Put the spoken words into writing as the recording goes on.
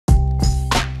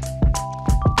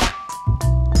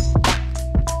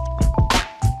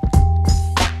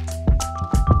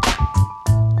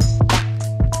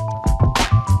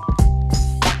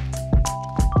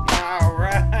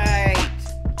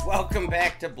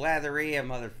Blatherrhea,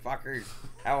 motherfuckers?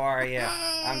 How are you?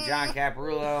 I'm John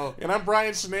Caparulo. And I'm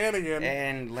Brian Shinanigan.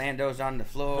 And Lando's on the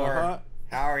floor.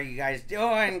 How are you guys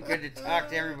doing? Good to talk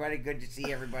to everybody. Good to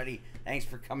see everybody. Thanks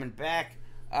for coming back.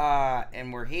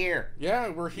 And we're here. Yeah,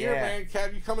 we're here, man.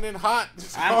 Cap, you coming in hot.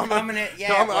 I'm coming in. Yeah,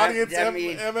 calling the audience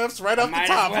MFs right off the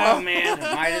top. Might as well, man.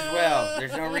 Might as well.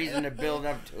 There's no reason to build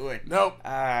up to it. Nope.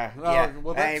 Yeah.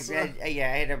 Well, I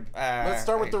had to. Let's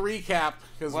start with the recap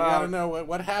because we gotta know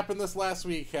what happened this last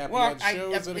week, Cap. Well, you had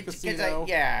shows at a casino.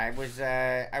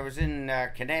 I was in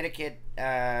Connecticut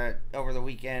over the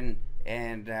weekend,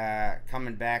 and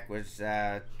coming back was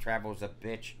travel's a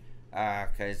bitch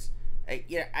because.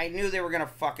 I knew they were gonna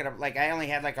fuck it up. Like, I only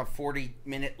had like a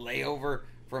 40-minute layover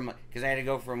because I had to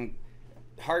go from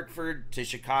Hartford to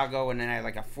Chicago, and then I had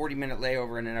like a 40-minute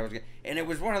layover, and then and it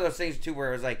was one of those things too where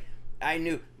it was like I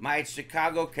knew my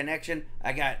Chicago connection.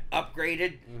 I got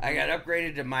upgraded. Mm-hmm. I got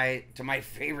upgraded to my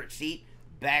favorite seat,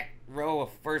 back row of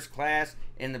first class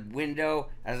in the window.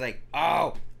 I was like,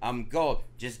 oh, I'm gold.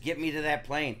 Just get me to that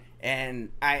plane.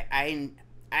 And I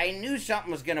knew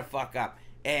something was gonna fuck up.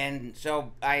 And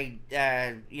so I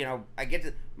get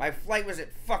to my flight was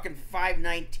at fucking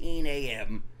 5:19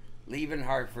 a.m. leaving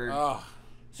Hartford. Oh.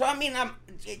 So I mean I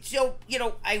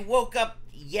woke up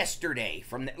yesterday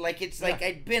from like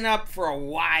I'd been up for a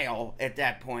while at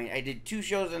that point. I did 2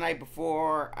 shows the night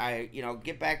before. I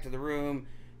get back to the room,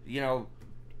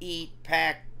 eat,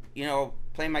 pack,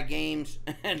 play my games,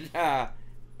 and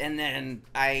then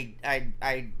I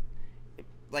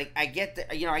get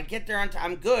there. I get there on time.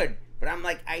 I'm good. But I'm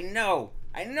like, I know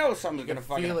something's gonna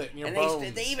fuck feel up. it in your and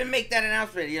bones. they even make that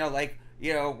announcement,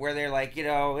 where they're like,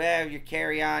 your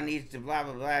carry-on needs to blah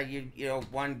blah blah,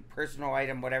 one personal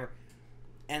item, whatever.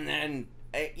 And then,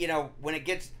 when it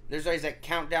gets, there's always that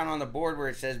countdown on the board where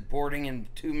it says boarding in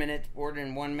 2 minutes, boarding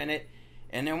in 1 minute,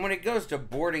 and then when it goes to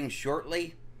boarding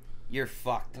shortly, you're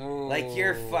fucked. Ooh. Like,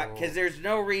 you're fucked because there's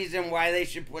no reason why they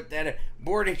should put that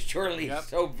boarding shortly. Yep. Is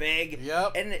so vague.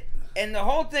 Yep. And the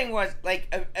whole thing was,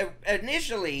 like,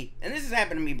 initially, and this has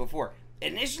happened to me before,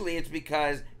 initially it's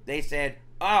because they said,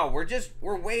 oh,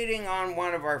 we're waiting on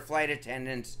one of our flight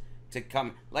attendants to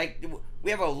come. Like,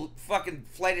 we have a fucking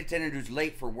flight attendant who's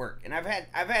late for work. And I've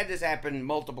had this happen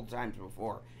multiple times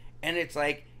before. And it's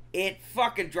like, it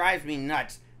fucking drives me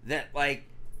nuts that, like,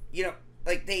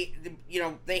 they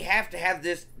have to have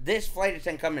this flight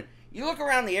attendant come in. You look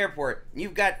around the airport, and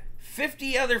you've got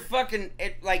 50 other fucking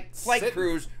flight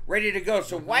crews ready to go.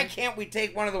 So why can't we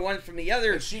take one of the ones from the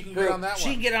other? And she can crew? get on that one.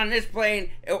 She can get on this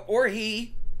plane, or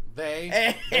he.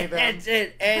 They.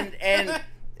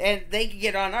 And they could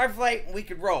get on our flight, and we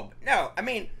could roll. No, I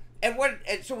mean, and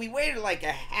so we waited like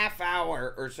a half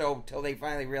hour or so till they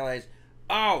finally realized.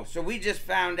 Oh, so we just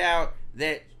found out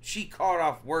that she called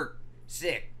off work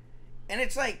sick, and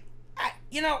it's like,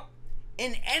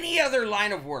 in any other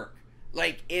line of work.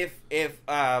 Like if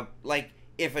a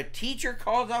teacher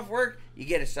calls off work, you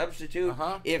get a substitute.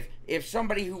 Uh-huh. If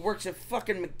somebody who works at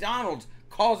fucking McDonald's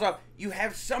calls off, you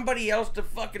have somebody else to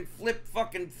fucking flip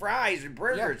fucking fries and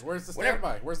burgers. Yeah, where's the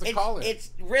standby? Where's the call-in?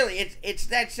 It's really it's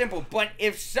that simple. But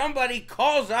if somebody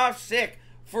calls off sick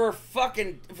for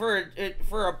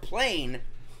a plane,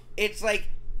 it's like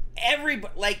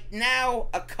now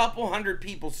a couple hundred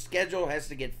people's schedule has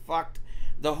to get fucked.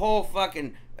 The whole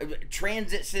fucking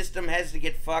transit system has to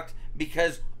get fucked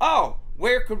because,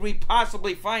 where could we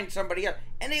possibly find somebody else?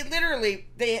 And they literally,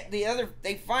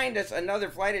 they find us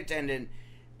another flight attendant,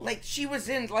 like she was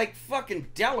in like fucking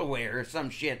Delaware or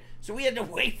some shit. So we had to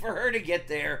wait for her to get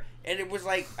there, and it was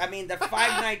like, I mean, the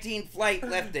 5:19 flight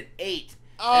left at 8.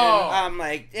 Oh, and I'm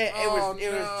like,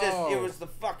 it was the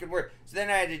fucking worst. So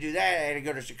then I had to do that. I had to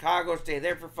go to Chicago, stay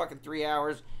there for fucking 3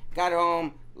 hours. Got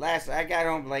home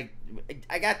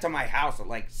I got to my house at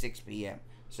like 6 p.m.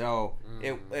 So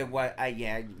it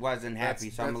wasn't happy.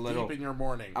 So I'm a little deep in your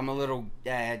morning. I'm a little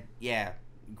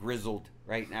grizzled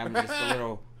right now. I'm just a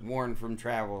little worn from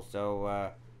travel.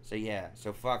 So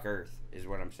fuck Earth is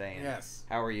what I'm saying. Yes.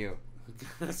 How are you?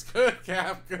 That's good,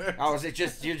 Cap. Good. Oh, is it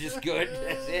just you're just good?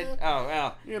 That's it. Oh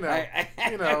well.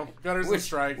 Gutters and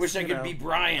strikes. Wish I could be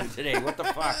Brian today. What the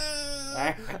fuck?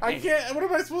 I can't. What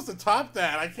am I supposed to top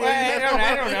that? I can't. Well,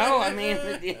 I don't know. I mean,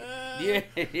 do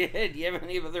you have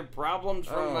any other problems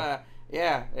from?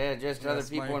 Just other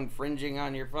people infringing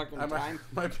on your fucking time.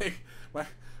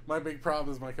 My big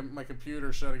problem is my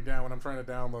computer shutting down when I'm trying to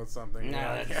download something. No,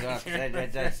 that sucks.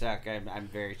 That does suck. I'm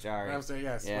very sorry. I'm saying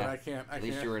yes, but I can't. At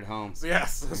least you were at home. So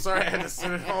yes, sorry I had to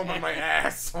sit at home on my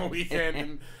ass all weekend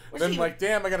and then like,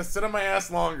 damn, I gotta sit on my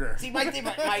ass longer. See, my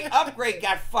upgrade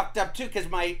got fucked up too, because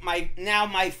my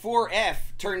 4F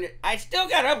turned. I still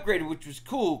got upgraded, which was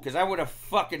cool, because I would have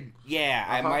fucking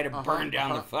I might have burned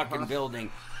down the fucking building.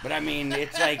 But I mean,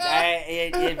 it's like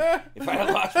if I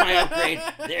had lost my upgrade,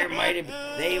 they might have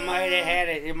had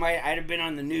it. I'd have been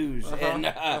on the news, so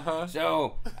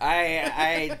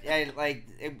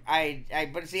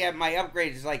but see, my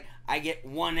upgrade is like I get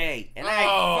 1A, and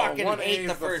I fucking hate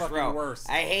the first row. Worst.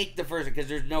 I hate the first because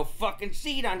there's no fucking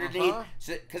seat underneath.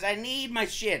 Because I need my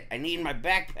shit. I need my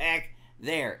backpack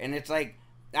there, and it's like,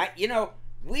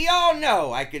 we all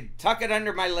know I could tuck it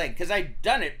under my leg, because I've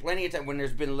done it plenty of times when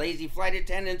there's been lazy flight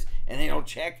attendants and they don't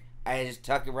check. I just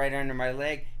tuck it right under my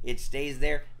leg. It stays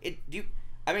there. I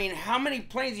mean, how many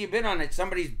planes have you been on that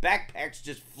somebody's backpack's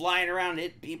just flying around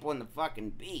hitting people in the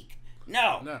fucking beak?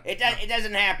 No. It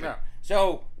doesn't happen. No.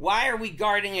 So why are we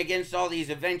guarding against all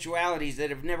these eventualities that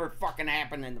have never fucking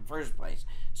happened in the first place?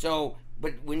 So,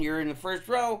 but when you're in the first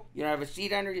row, you don't have a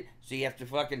seat under you, so you have to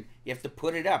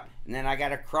put it up, and then I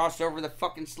gotta cross over the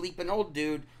fucking sleeping old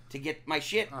dude to get my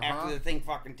shit after the thing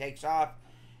fucking takes off,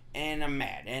 and I'm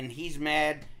mad, and he's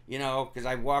mad, because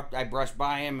I brushed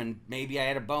by him, and maybe I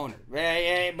had a boner, but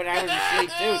I was asleep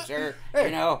too, sir.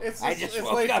 I just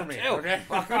woke up too. Okay?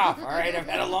 Fuck off, all right? I've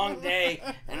had a long day,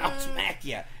 and I'll smack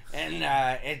you. And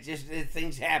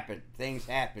things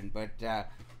happen, but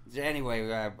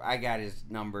anyway, I got his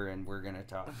number, and we're gonna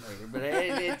talk later. But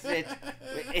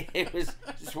it was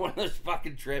just one of those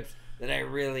fucking trips that I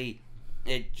really,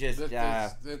 really.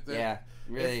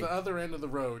 It's the other end of the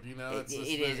road, It's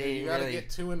you gotta get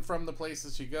to and from the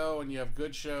places you go, and you have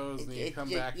good shows, and you come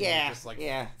back, and you're just like,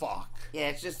 fuck. Yeah,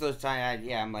 it's just those times.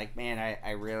 I'm like, man,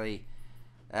 I really.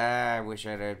 I wish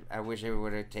I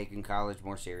would have taken college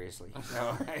more seriously.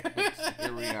 So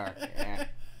here we are. Yeah.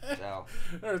 So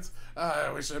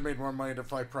I wish I made more money to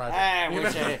fly private. I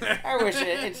wish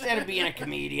instead of being a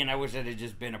comedian, I wish I'd have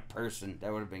just been a person.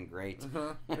 That would have been great.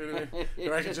 I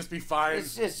could just be fine.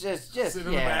 Just sit in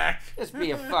the back. Just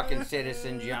be a fucking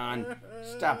citizen, John.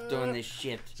 Stop doing this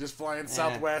shit. Just flying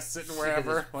Southwest, sitting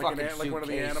wherever, like one of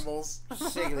the animals.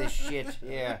 Sick of this shit.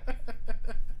 Yeah.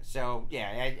 So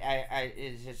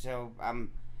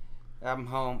I'm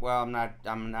home. Well, I'm not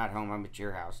home. I'm at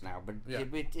your house now. But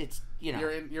it's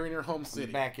you're in your home city.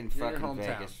 I'm back in fucking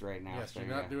Vegas right now. Yes, so you're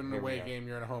not doing an away game.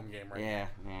 You're in a home game right now.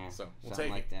 Yeah. So we'll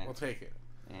take it. That. We'll take it.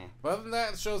 Yeah. But other than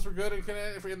that, the shows were good at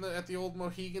the old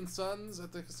Mohegan Suns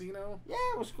at the casino. Yeah,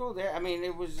 it was cool there. I mean,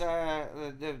 it was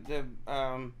the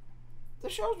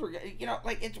shows were good.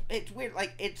 Like it's weird.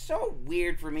 Like it's so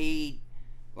weird for me,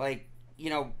 like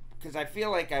because I feel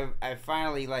like I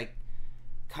finally like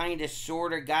kind of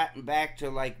sort of gotten back to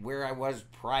like where I was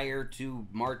prior to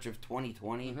March of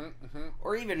 2020,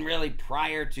 or even really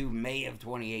prior to May of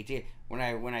 2018 when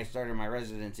I started my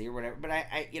residency or whatever. But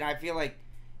I feel like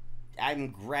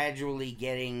I'm gradually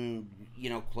getting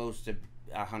close to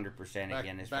 100%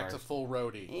 again as far as full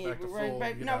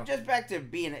roadie. Just back to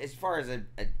being as far as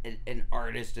an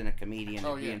artist and a comedian,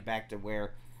 being back to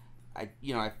where I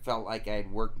felt like I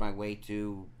had worked my way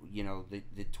to the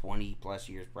 20 plus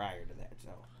years prior to that. So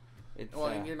it's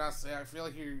and you're not. I feel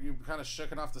like you're kind of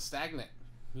shooking off the stagnant.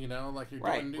 Like you're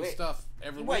doing new stuff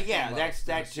every week. Well, yeah, that's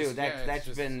too. That's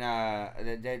been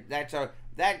that's.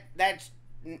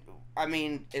 I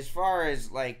mean, as far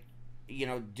as like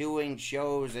doing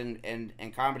shows and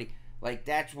comedy, like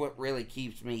that's what really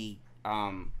keeps me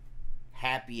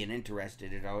happy and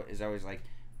interested. It is always like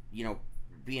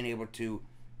being able to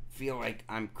feel like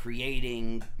I'm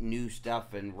creating new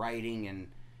stuff and writing, and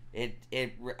I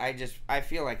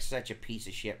feel like such a piece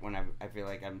of shit when I feel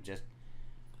like I'm just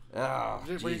going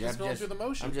through the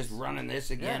motions. I'm just running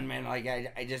this again, man. Like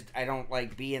I don't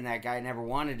like being that guy. I never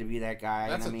wanted to be that guy.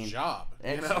 That's a job.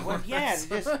 Well, yeah,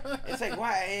 it's like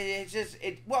why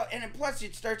and plus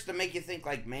it starts to make you think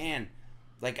like, man,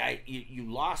 like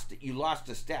you lost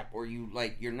a step, or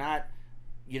you're not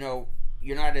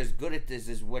as good at this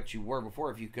as what you were before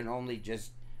if you can only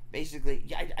just basically.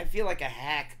 I feel like a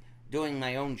hack doing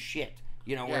my own shit.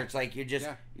 Where it's like you just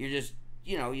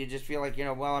feel like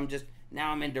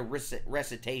I'm into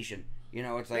recitation.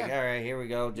 It's like, all right, here we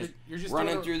go, you're just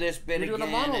running through this bit again. You're doing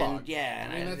a monologue.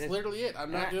 That's literally it.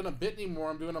 I'm not doing a bit anymore.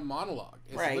 I'm doing a monologue.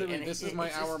 It's literally, this is my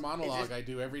hour monologue I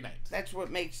do every night. That's what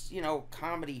makes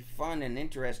comedy fun and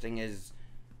interesting is.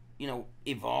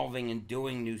 Evolving and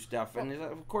doing new stuff, and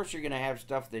of course you're gonna have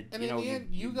stuff that in the end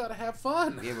you gotta have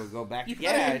fun. Be able to go back. You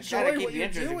gotta enjoy keep what you you're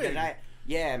interested. doing.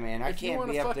 Yeah, man, I can't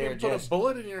be up there put a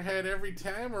bullet in your head every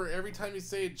time, or every time you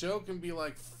say a joke and be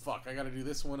like, "Fuck, I got to do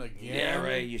this one again." Yeah,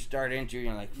 right. You start into,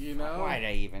 you're like, why'd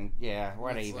I even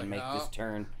make this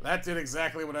turn? That did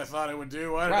exactly what I thought it would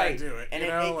do. Why did I do it? And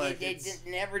it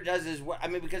never does as well. I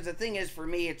mean, because the thing is, for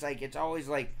me, it's like it's always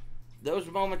like those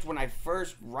moments when I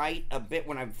first write a bit,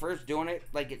 when I'm first doing it.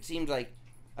 Like it seems like,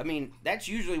 I mean, that's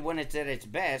usually when it's at its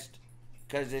best,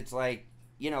 because it's like,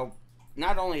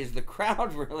 not only is the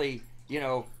crowd really,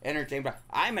 entertained, but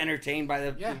I'm entertained by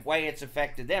the way it's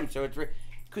affected them. So it's,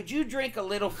 could you drink a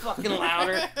little fucking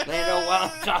louder, Lando,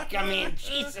 while I'm talking? I mean,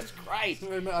 Jesus Christ.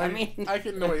 I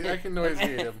can noise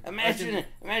him. Imagine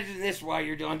this while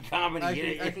you're doing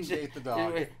comedy. I can gate the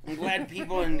dog. I'm glad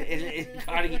people in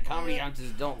comedy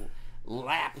houses don't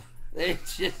lap.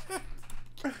 It's just...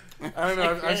 I don't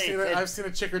know. I've seen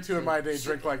a chick or two in my day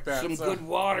drink like that. Some good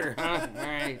water, huh? All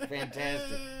right,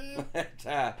 fantastic.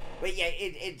 But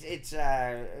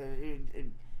yeah,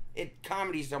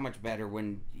 comedy's so much better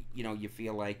when you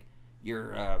feel like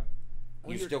you're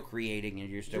still creating and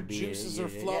you're still being. Your juices are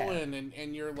flowing,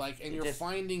 and you're like, and you're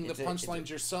finding the punchlines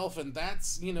yourself, and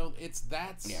that's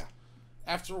Yeah.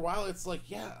 After a while, it's like,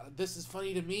 yeah, this is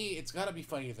funny to me. It's got to be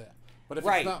funny to them. But if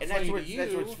right, it's not and funny to you,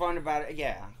 that's what's fun about it.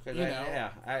 Yeah,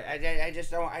 I just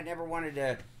don't. I never wanted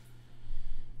to.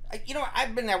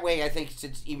 I've been that way, I think,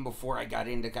 since even before I got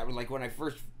into comedy. Like, when I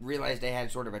first realized I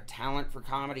had sort of a talent for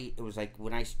comedy, it was like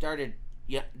when I started,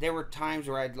 there were times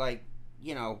where I'd like,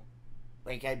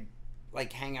 I'd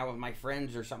like hang out with my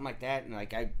friends or something like that, and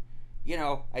like I'd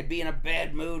be in a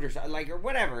bad mood or something, or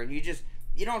whatever, and you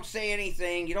don't say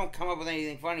anything, you don't come up with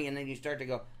anything funny, and then you start to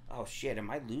go, oh shit, am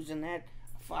I losing that?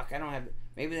 Fuck, I don't have,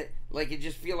 maybe that, like, it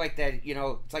just feel like that,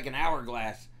 it's like an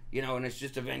hourglass. And it's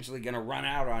just eventually gonna run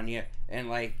out on you, and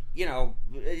like,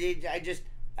 I'd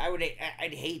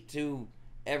hate to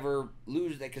ever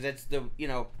lose that, because that's the,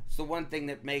 it's the one thing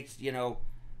that makes, the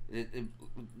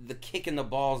kick in the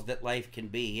balls that life can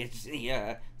be. It's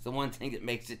the one thing that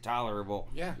makes it tolerable.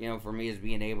 Yeah. For me, is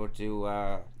being able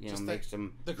to, make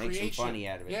some funny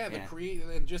out of it. Yeah,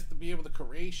 and just to be able to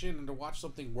creation and to watch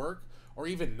something work or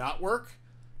even not work.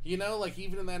 Like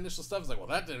even in that initial stuff, it's like, well,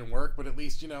 that didn't work, but at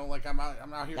least like I'm out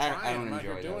here trying, I'm out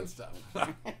here doing stuff.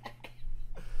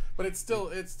 But it's still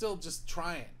just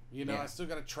trying, I still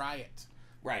got to try it.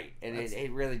 Right, and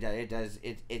it really does. It does.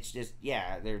 It's just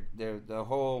they're the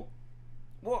whole.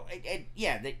 Well,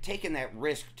 taking that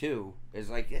risk too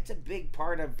is like, it's a big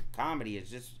part of comedy.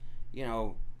 Is just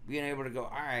being able to go,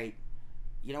 all right,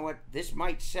 you know what, this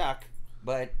might suck,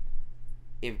 but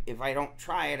if I don't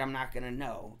try it, I'm not gonna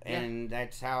know, and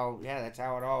that's how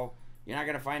it all. You're not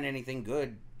gonna find anything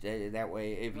good that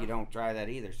way if you don't try that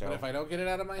either. So, but if I don't get it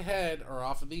out of my head or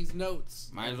off of these notes,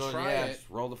 might as well try it.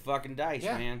 Roll the fucking dice,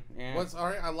 man. Yeah. What's all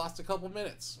right? I lost a couple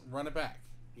minutes. Run it back.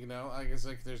 I guess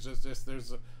like there's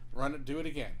run it. Do it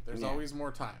again. There's always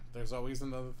more time. There's always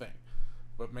another thing.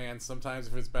 But man, sometimes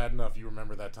if it's bad enough, you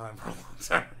remember that time for a long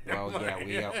time. Well,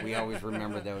 we always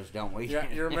remember those, don't we?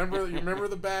 Yeah, you remember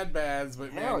the bads,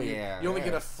 but man, you only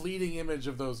get a fleeting image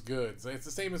of those goods. It's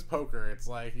the same as poker. It's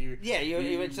like you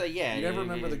would say, you never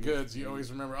remember the goods. You always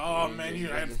remember, oh man, you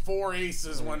had 4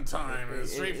 aces one time, and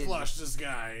straight flushed this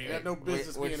guy. He had no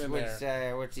business being in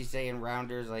there. What's he saying?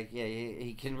 Rounders, like,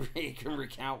 he can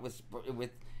recount with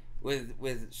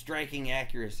striking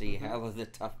accuracy all of the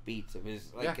tough beats of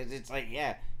his, like, because it's like,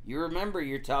 you remember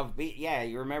your tough beat,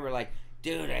 you remember, like,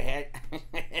 dude, I had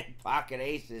pocket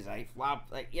aces, I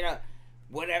flopped, like,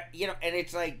 whatever, and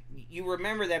it's like, you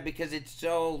remember that because it's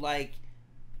so, like,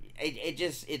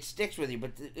 it sticks with you,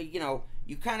 but,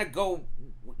 you kind of go,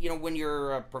 when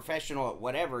you're a professional at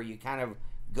whatever, you kind of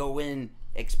go in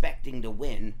expecting to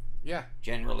win,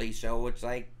 generally, so it's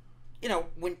like,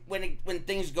 when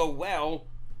things go well,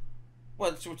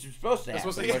 that's what you're supposed to have.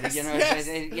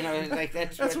 Like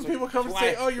that's when people come and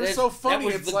say, "Oh, you're so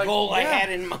funny." That was the goal I had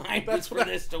in mind, was for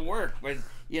this to work. But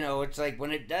it's like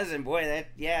when it doesn't, boy,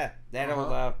 that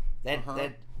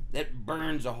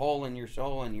burns a hole in your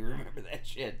soul, and you remember that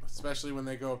shit. Especially when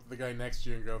they go up to the guy next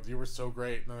to you and go, "You were so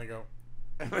great," and then they go,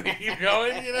 and they keep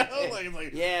going,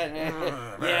 like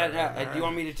do you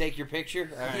want me to take your picture?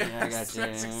 All right, I got you.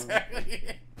 That's exactly.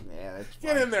 Yeah, that's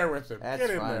fun. Get in there with him. That's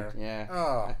Get in fun. there. Yeah.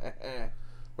 Oh.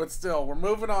 But still, we're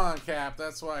moving on, Cap.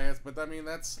 That's why. But I mean,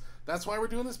 that's why we're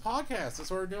doing this podcast. That's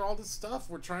why we're doing all this stuff.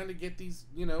 We're trying to get these,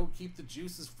 keep the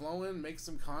juices flowing, make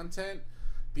some content,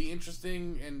 be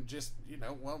interesting, and just,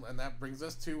 and that brings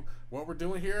us to what we're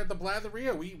doing here at the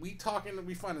Blatherrhea. We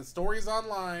finding stories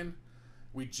online.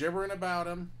 We gibbering about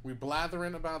them. We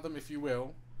blathering about them, if you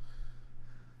will.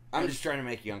 I'm just trying to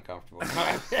make you uncomfortable. I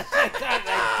thought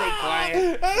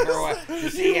I'd stay quiet for a while to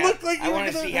see how. I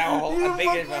want to see how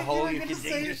big of a hole you can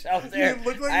dig yourself there. You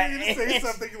look like you were going to say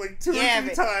something like 2 or 3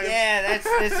 times. Yeah,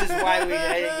 this is why we.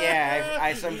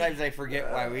 I sometimes I forget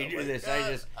why we do this.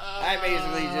 I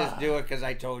basically just do it because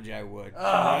I told you I would.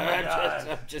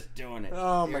 I'm just doing it.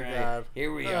 Oh my God!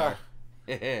 Here we are.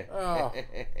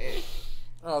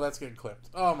 Oh, that's getting clipped.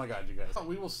 Oh my God, you guys.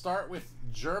 We will start with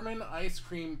German ice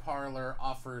cream parlor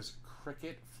offers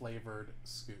cricket flavored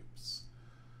scoops.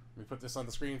 Let me put this on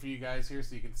the screen for you guys here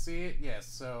so you can see it. Yes,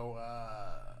 so,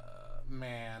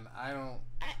 man, I don't...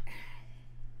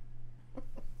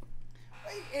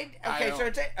 So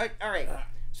it's... all right.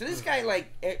 So this guy,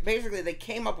 basically they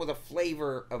came up with a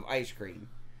flavor of ice cream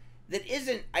that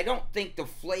isn't... I don't think the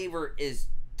flavor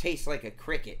tastes like a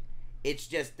cricket. It's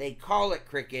just they call it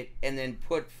cricket and then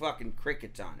put fucking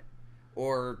crickets on it.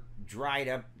 Or dried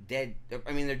up dead...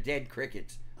 I mean, they're dead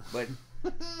crickets. But,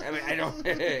 I mean, I don't...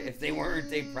 if they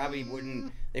weren't, they probably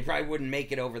wouldn't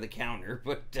make it over the counter.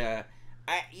 But,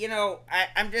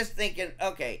 I'm just thinking,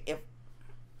 okay, if...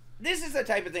 This is the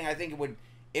type of thing I think it would...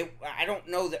 I don't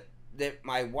know that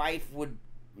my wife would...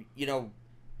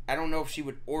 I don't know if she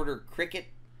would order cricket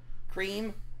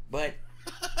cream, but...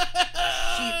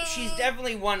 She's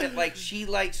definitely one that she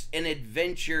likes an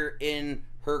adventure in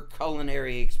her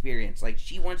culinary experience. Like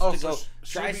she wants to go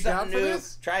try something new,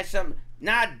 try something.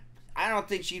 I don't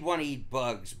think she'd want to eat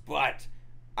bugs, but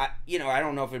I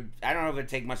don't know if it'd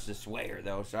take much to sway her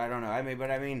though. So I don't know.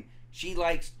 I mean, she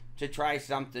likes to try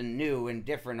something new and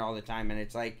different all the time, and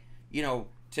it's like,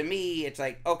 to me, it's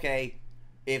like, okay,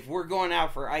 if we're going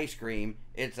out for ice cream,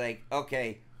 it's like,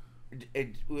 okay.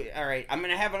 All right, I'm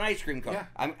gonna have an ice cream cone. Yeah.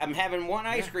 I'm having one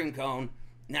ice cream cone.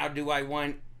 Now, do I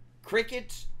want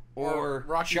crickets or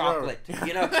chocolate?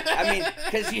 I mean,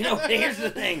 because here's the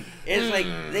thing: is like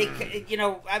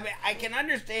I can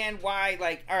understand why.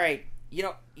 Like, all right, you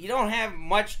don't have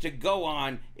much to go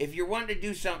on if you're wanting to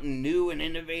do something new and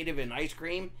innovative in ice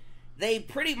cream. They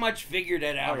pretty much figured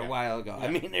it out a while ago. Yeah. I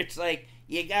mean, it's like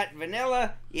you got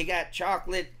vanilla, you got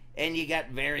chocolate. And you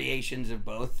got variations of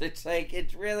both. It's like,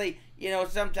 it's really,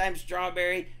 sometimes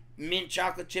strawberry, mint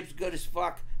chocolate chips good as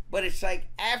fuck. But it's like,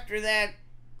 after that,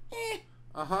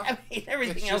 I mean,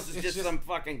 everything else is just some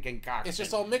fucking concoction. It's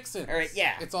just all mixing. All right,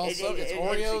 yeah. It's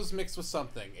Oreos mixed with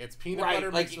something. It's peanut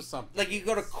butter mixed with something. Like you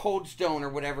go to Cold Stone or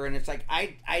whatever, and it's like,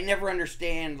 I never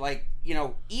understand,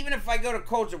 even if I go to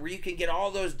Cold Stone where you can get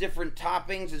all those different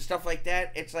toppings and stuff like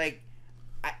that, it's like,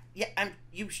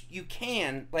 you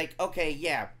can, okay,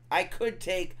 yeah, I could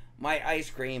take my ice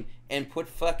cream and put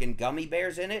fucking gummy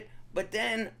bears in it, but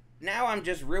then now I'm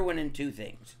just ruining two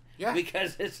things. Yeah.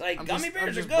 Because it's like, gummy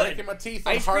bears are good. Breaking my teeth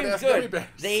on hard-ass gummy bears.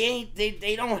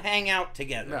 They don't hang out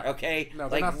together, okay? No,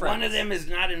 they're not friends. One of them is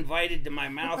not invited to my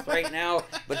mouth right now,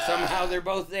 but somehow they're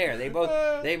both there. They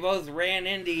both ran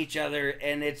into each other,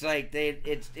 and it's like,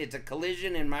 it's a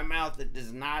collision in my mouth that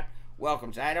does not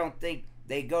welcome. So I don't think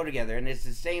they go together, and it's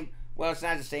the same. Well, it's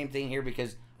not the same thing here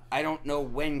because I don't know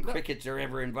when crickets are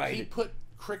ever invited. He put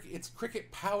it's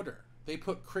cricket powder. They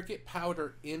put cricket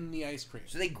powder in the ice cream.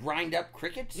 So they grind up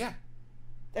crickets? Yeah.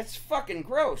 That's fucking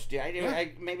gross, dude.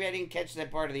 Maybe I didn't catch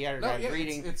that part of the article I was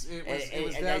reading.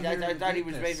 I thought he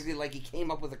was basically like he came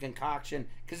up with a concoction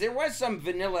because there was some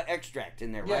vanilla extract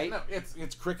in there, right? No,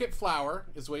 it's cricket flour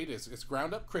is what it is. It's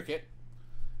ground up cricket.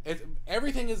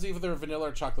 Everything is either vanilla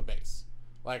or chocolate base.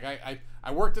 Like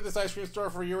I worked at this ice cream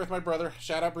store for a year with my brother.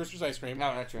 Shout out Brewster's Ice Cream.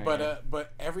 No, that's right.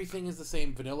 But everything is the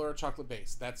same, vanilla or chocolate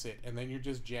base. That's it. And then you're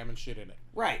just jamming shit in it.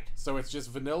 Right. So it's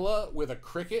just vanilla with a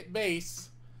cricket base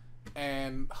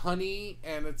and honey,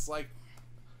 and it's like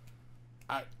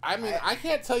I mean I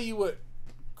can't tell you what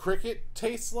cricket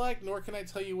tastes like, nor can I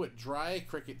tell you what dry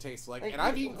cricket tastes like. And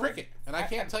I've eaten cricket, and I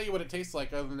can't tell you what it tastes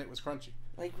like other than it was crunchy.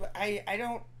 Like I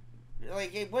don't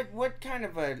like what kind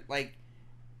of a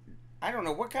I don't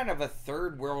know, what kind of a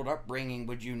third world upbringing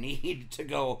would you need to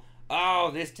go,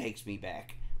 oh, this takes me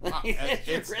back?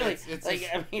 If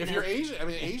you're Asian, I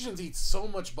mean, Asians eat so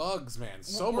much bugs, man.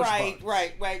 So much bugs.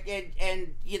 Right.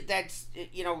 And that's,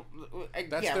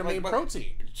 that's their main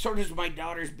protein. So does my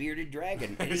daughter's bearded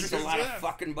dragon. It eats a lot of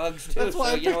fucking bugs, too. That's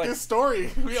why I picked this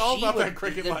story. We all love that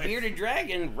cricket life. The bearded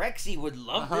dragon, Rexy, would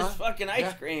love this fucking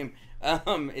ice cream.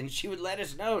 And she would let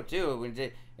us know,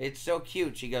 too. It's so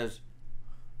cute. She goes...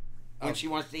 when she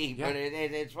wants to eat, but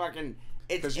it's fucking...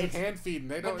 Because you hand feed, and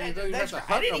they don't have to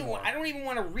hunt no more. I don't even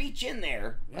want to reach in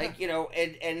there, and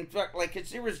like,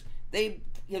 cause there was,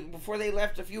 before they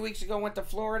left a few weeks ago, went to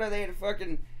Florida, they had a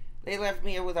fucking, They left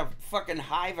me with a fucking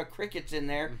hive of crickets in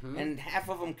there, and half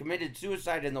of them committed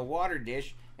suicide in the water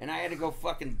dish, and I had to go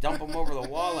fucking dump them over the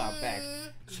wall out back.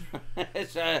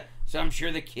 So I'm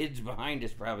sure the kids behind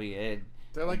us probably had.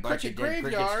 They're like cricket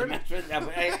graveyard. I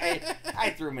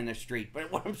threw them in the street,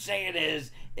 but what I'm saying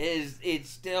is it's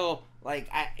still like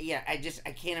I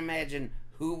can't imagine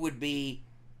who would be,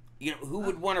 who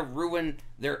would want to ruin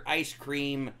their ice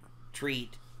cream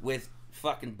treat with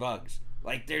fucking bugs.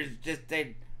 Like there's just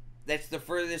that's the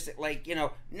furthest. Like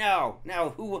no,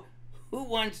 who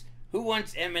wants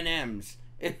M&Ms?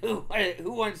 Who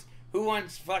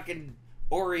wants fucking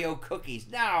Oreo cookies?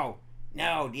 No.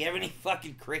 Do you have any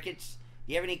fucking crickets?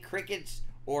 Do you have any crickets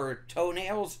or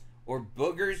toenails or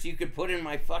boogers you could put in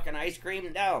my fucking ice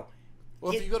cream? No.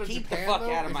 Well, if you go to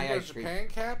Japan, Japan,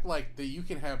 Cap, like they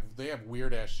have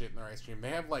weird ass shit in their ice cream.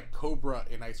 They have like cobra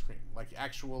in ice cream, like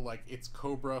actual it's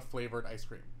cobra flavored ice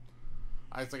cream.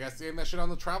 I seen that shit on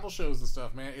the travel shows and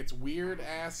stuff, man. It's weird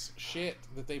ass shit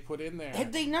that they put in there.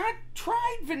 Have they not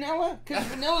tried vanilla? Because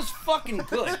vanilla's fucking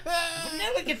good.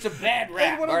 Vanilla gets a bad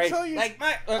rap. What I'm telling you, like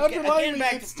my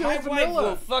wife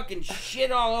will fucking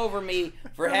shit all over me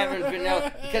for having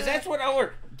vanilla because that's what I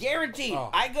order. Guaranteed. Oh.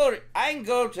 I can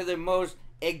go to the most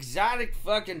exotic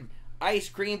fucking ice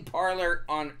cream parlor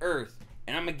on earth,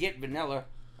 and I'm gonna get vanilla.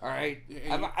 All right,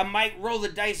 I might roll the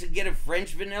dice and get a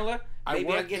French vanilla. Maybe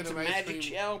I'll get some magic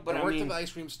shell. But I worked at the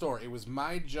ice cream store. It was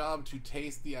my job to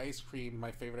taste the ice cream,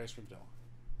 my favorite ice cream vanilla,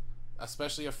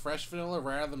 especially a fresh vanilla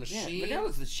right out of the machine. Yeah,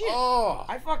 vanilla's the shit. Oh,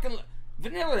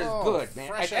 vanilla is good,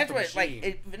 man. That's what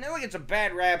vanilla gets a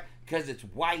bad rap because it's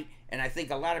white, and I think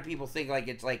a lot of people think like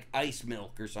it's like ice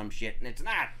milk or some shit, and it's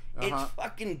not. It's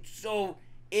fucking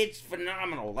it's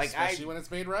phenomenal. Like especially when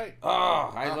it's made right.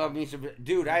 Oh, I love me some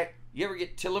dude. You ever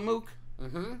get Tillamook?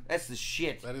 Mm-hmm. That's the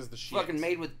shit. That is the shit. Fucking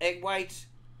made with egg whites,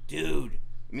 dude.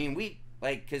 I mean,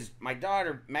 because my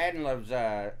daughter Madden loves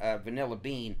vanilla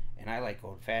bean, and I like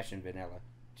old fashioned vanilla.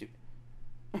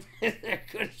 They're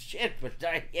good shit, but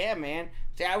yeah, man.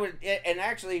 See, and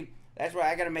actually, that's why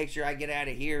I got to make sure I get out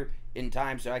of here in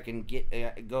time so I can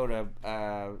go to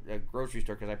a grocery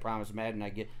store because I promised Madden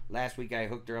last week I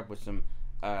hooked her up with some.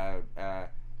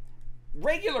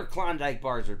 Regular Klondike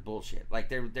bars are bullshit. Like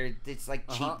it's like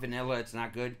cheap vanilla. It's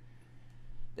not good.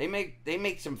 They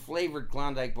make some flavored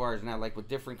Klondike bars now, like with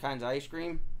different kinds of ice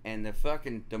cream, and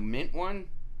the mint one,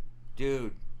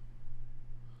 dude.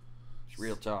 It's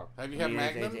real talk. Have you had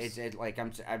Magnums? It's like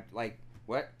I'm like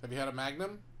what? Have you had a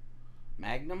Magnum?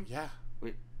 Magnum? Yeah.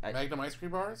 Magnum ice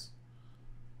cream bars?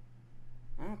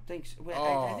 I don't think so.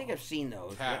 I think I've seen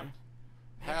those.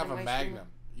 Have a Magnum.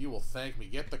 You will thank me.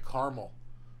 Get the caramel.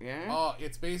 Yeah. Oh,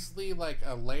 it's basically like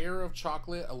a layer of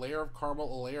chocolate, a layer of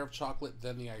caramel, a layer of chocolate,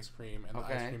 then the ice cream, and the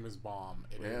ice cream is bomb.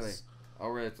 It is. Oh,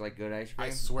 really? It's like good ice cream.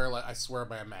 I swear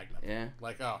by a Magnum. Yeah.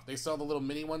 Like they sell the little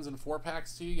mini ones in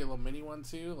 4-packs too. You get a little mini one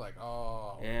too. Like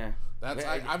yeah. That's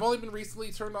I've only been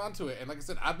recently turned on to it, and like I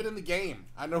said, I've been in the game.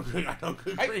 I know good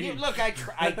cream. Look, I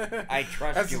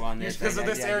trust you on this because of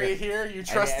this area here. You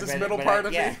trust this middle part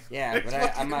of me. Yeah,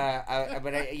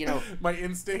 but my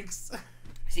instincts.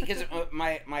 See, because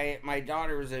my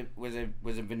daughter was a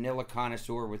vanilla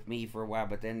connoisseur with me for a while,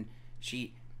 but then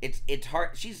it's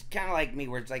hard. She's kind of like me,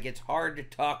 where it's like it's hard to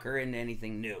talk her into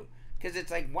anything new, because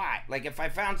it's like why? Like if I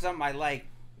found something I like,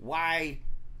 why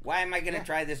am I gonna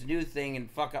try this new thing and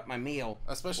fuck up my meal?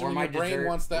 Especially when my brain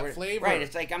wants that flavor. Right?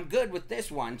 It's like I'm good with this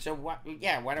one, so why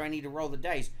do I need to roll the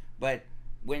dice? But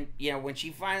when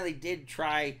she finally did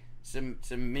try some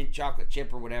mint chocolate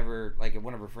chip or whatever, like at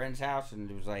one of her friend's house,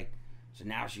 and it was like. So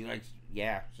now she likes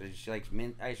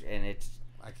mint ice, and it's.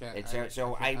 I can't.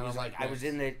 I was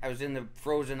in the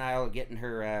frozen aisle getting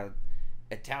her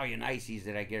Italian ices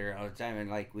that I get her all the time, and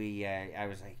like I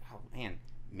was like, oh man,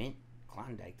 mint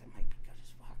Klondike, that might be good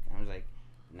as fuck. And I was like,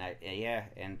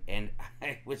 and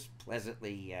I was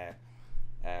pleasantly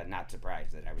not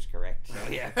surprised that I was correct.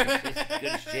 So yeah, it's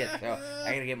good shit. So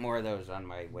I gotta get more of those on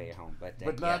my way home.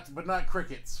 But not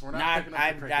crickets. We're not picking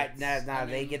up the crickets.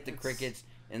 They get the crickets.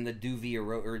 And the dubia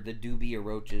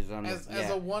roaches on as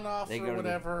a one-off or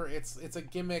whatever. It's a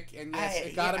gimmick, and yes,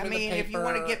 it got them in the paper. If you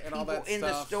want to get people in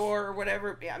the store or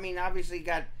whatever, I mean, obviously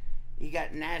you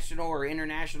got national or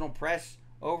international press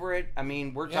over it. I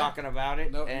mean, we're talking about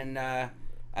it, and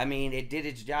I mean, it did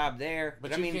its job there.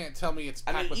 But you can't tell me it's.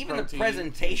 Even the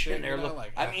presentation there.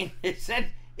 I mean, it said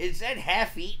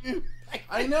half eaten.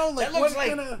 I know, it looks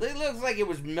like it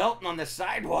was melting on the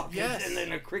sidewalk, and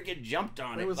then a cricket jumped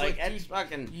on it. Was that's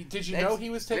fucking. Did you know he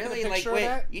was taking a picture of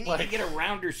that? You need to get a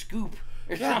rounder scoop.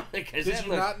 or something. Cause Did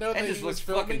you not know that just he was looks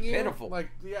filming fucking you? pitiful. Like,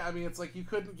 yeah, I mean, it's like you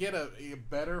couldn't get a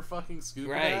better fucking scoop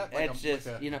right. of that. Like It's just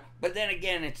But then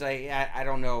again, it's like I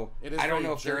don't know. I don't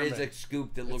know if German. there is a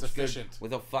scoop that looks good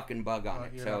with a fucking bug on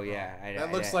it. So yeah,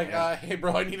 that looks like hey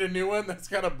bro, I need a new one that's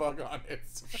got a bug on it.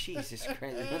 Jesus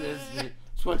Christ,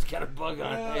 this one's got a bug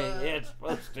on it. Yeah, it's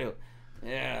supposed to.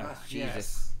 Yeah, Jesus.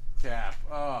 Yes. Cap.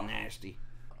 Oh, nasty.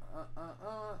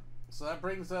 So that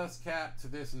brings us, Cap, to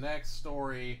this next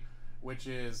story, which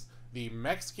is the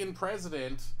Mexican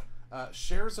president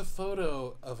shares a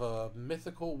photo of a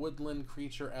mythical woodland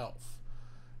creature elf.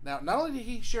 Now, not only did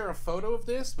he share a photo of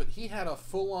this, but he had a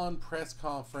full-on press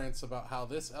conference about how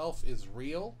this elf is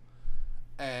real,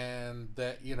 and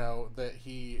that that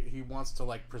he wants to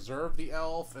like preserve the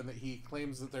elf, and that he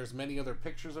claims that there's many other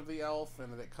pictures of the elf,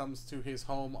 and that it comes to his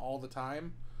home all the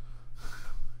time.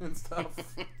 And stuff.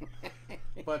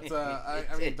 But I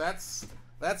mean that's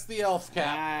the elf,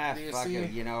 Cap. Do you see?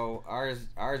 It,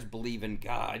 ours believe in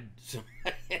God. So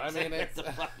I mean, what the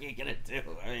fuck are you gonna do?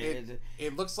 I mean,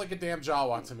 it looks like a damn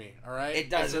Jawa to me. All right, it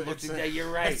does. It looks.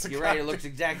 You're right. You're right. It looks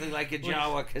exactly like a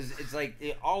Jawa because it's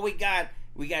like all we got.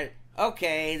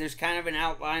 Okay, there's kind of an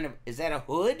outline of. Is that a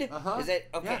hood? Is that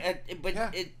okay? Yeah.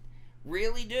 But it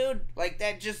really, dude, like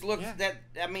that just looks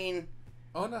I mean.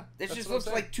 Oh no! This just looks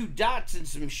like two dots and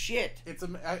some shit. It's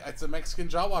a Mexican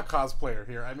Jawa cosplayer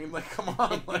here. I mean, like, come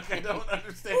on, like I don't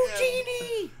understand.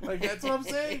 Genie! Like that's what I'm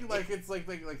saying. Like it's like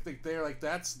they're like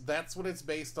that's what it's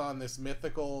based on. This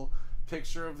mythical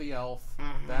picture of the elf.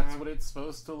 That's what it's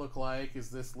supposed to look like. Is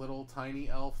this little tiny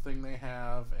elf thing they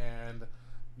have and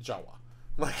Jawa?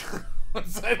 Like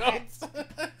I don't.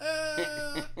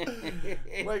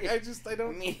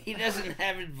 I mean, he doesn't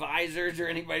have advisors or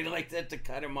anybody like that to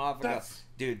cut him off. And go,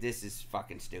 dude, this is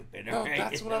fucking stupid. No, right?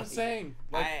 That's what I'm saying.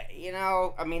 Like,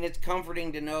 I mean, it's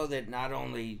comforting to know that not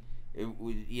only, it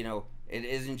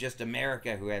isn't just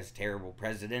America who has terrible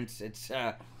presidents. It's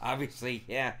obviously,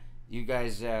 you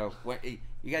guys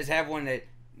have one that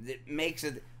makes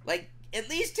it like. At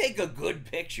least take a good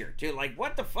picture too. Like,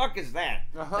 what the fuck is that?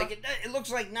 Like, it looks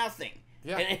like nothing.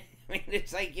 Yeah. And I mean,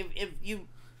 it's like if you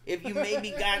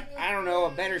maybe got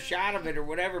a better shot of it or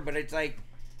whatever. But it's like,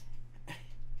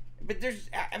 but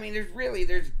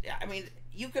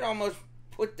you could almost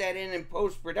put that in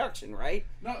post production, right?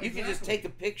 No, you could just take a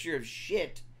picture of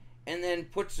shit and then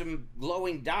put some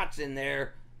glowing dots in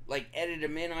there, like edit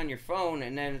them in on your phone,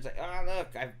 and then it's like, oh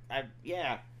look,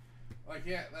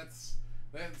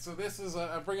 So this is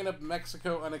I'm bringing up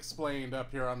Mexico Unexplained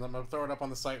up here on them. I'm throwing it up on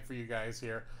the site for you guys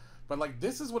here, but like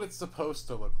this is what it's supposed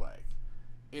to look like.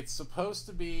 It's supposed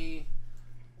to be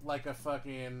like a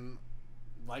fucking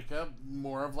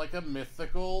more of like a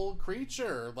mythical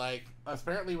creature, like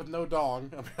apparently with no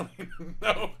dong. Apparently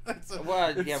no.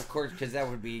 Of course, because that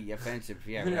would be offensive.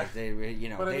 Yeah, right. They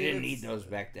didn't need those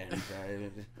back then. So.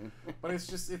 But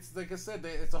it's like I said,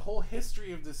 it's a whole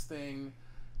history of this thing.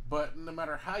 But no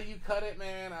matter how you cut it,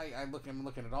 man, I'm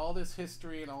looking at all this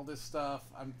history and all this stuff.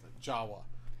 I'm Jawa.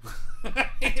 I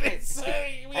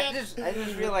just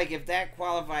feel like if that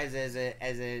qualifies as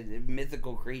a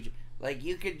mythical creature, like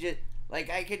you could just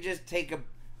I could just take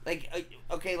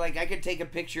I could take a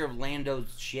picture of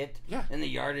Lando's shit in the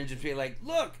yard and just be like,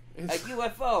 look, a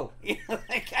UFO.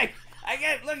 I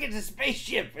got look at the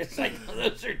spaceship. It's like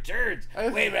those are turds. Wait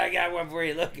a minute, I got one for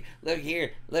you. Look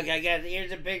here. Look,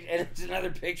 here's a picture, and it's another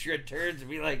picture of turds.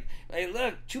 And be like, hey,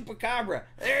 look, Chupacabra.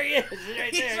 There he is.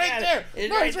 It's right there.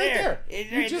 It's right there.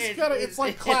 You just gotta. It's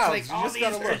like clouds. It's like all these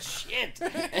are shit.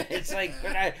 It's like,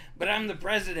 but I'm the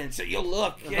president, so you'll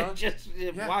look. Just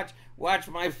watch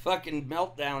my fucking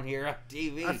meltdown here on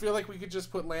TV. I feel like we could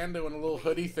just put Lando in a little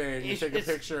hoodie thing and take a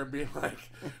picture and be like,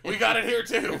 we got it here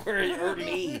too. or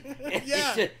me.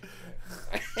 Yeah.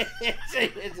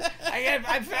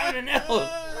 I found an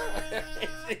elf.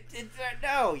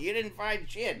 No, you didn't find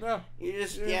shit. No. You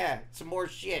just, some more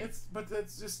shit. But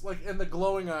that's just like, and the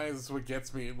glowing eyes is what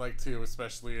gets me, like, too,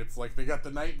 especially. It's like they got the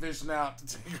night vision out to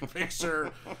take a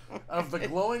picture of the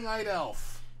glowing-eyed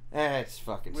elf. That's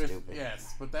fucking stupid.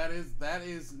 Yes, but that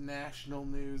is national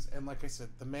news, and like I said,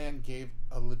 the man gave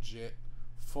a legit,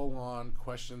 full-on,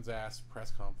 questions asked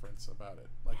press conference about it.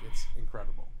 Like, it's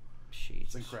incredible. Jeez.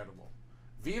 It's incredible.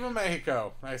 Viva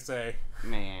Mexico, I say.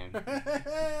 Man.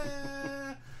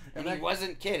 And he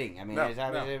wasn't kidding. I mean, he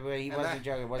wasn't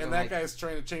joking. It wasn't and that guy's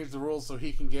trying to change the rules so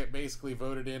he can get basically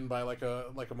voted in by like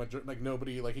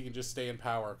nobody, like he can just stay in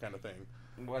power kind of thing.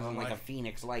 It wasn't like a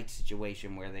Phoenix Light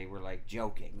situation where they were like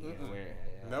joking.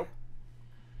 Nope.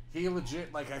 He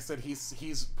legit, like I said,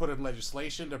 he's put in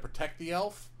legislation to protect the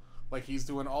elf. Like he's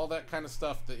doing all that kind of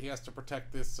stuff that he has to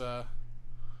protect this.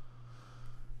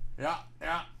 Yeah.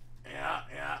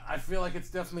 Yeah. I feel like it's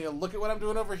definitely a look at what I'm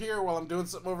doing over here while I'm doing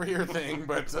something over here thing,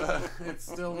 but it's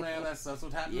still, man, that's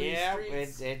what happens in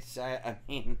the streets. It's I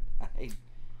mean,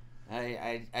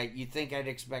 you think I'd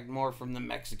expect more from the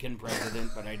Mexican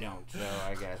president, but I don't. So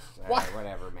I guess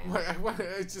whatever, man.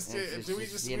 It's just, do we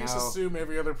just assume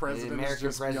every other president the American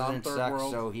is just president beyond third sucks,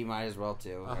 world? so he might as well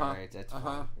too. All right, that's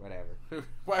fine. Whatever.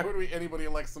 Why would anybody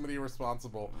elect somebody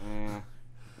irresponsible? Yeah.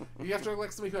 You have to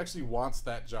elect somebody who actually wants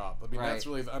that job. I mean, Right. that's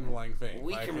really the underlying thing.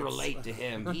 We can relate to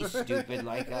him. He's stupid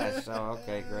like us. So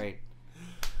okay, great.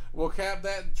 Well, Cap,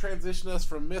 that transitioned us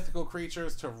from mythical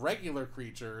creatures to regular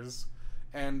creatures.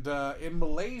 And in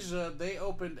Malaysia, they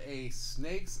opened a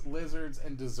snakes, lizards,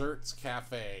 and desserts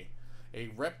cafe.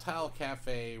 A reptile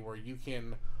cafe where you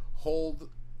can hold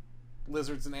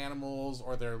lizards and animals,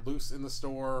 or they're loose in the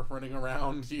store running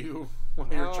around you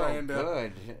when you're trying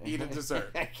to eat a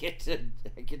dessert. I get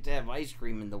to have ice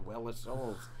cream in the Well of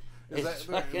Souls.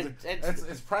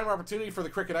 It's prime opportunity for the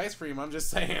cricket ice cream. I'm just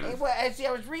saying. Well, see,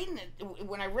 I was reading it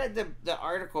when I read the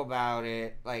article about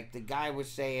it. Like the guy was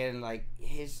saying, like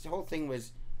his whole thing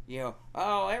was,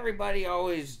 everybody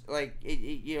always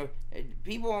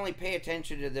people only pay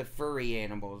attention to the furry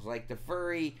animals, like the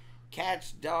furry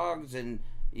cats, dogs, and.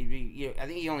 I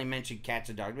think he only mentioned cats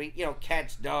and dogs. But,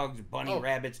 cats, dogs, bunny,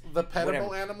 rabbits. The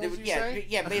petable animals, you say?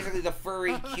 Yeah, basically the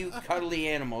furry, cute, cuddly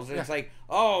animals. And it's like,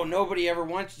 nobody ever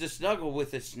wants to snuggle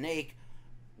with a snake.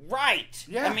 Right.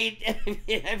 Yeah. I mean,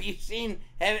 have you seen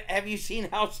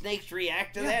how snakes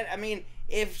react to that? I mean,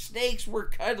 if snakes were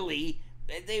cuddly,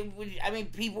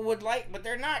 people would but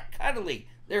they're not cuddly.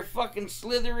 They're fucking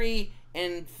slithery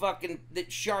and fucking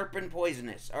sharp and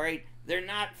poisonous, all right? They're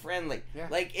not friendly. Yeah.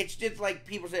 Like, it's just like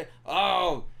people say,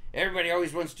 everybody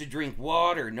always wants to drink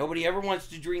water. Nobody ever wants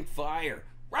to drink fire.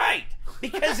 Right.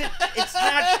 Because it's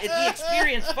not, the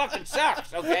experience fucking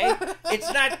sucks, okay?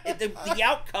 It's not, the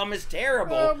outcome is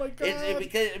terrible. Oh, my God.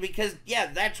 Because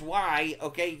that's why,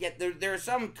 okay, there are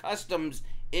some customs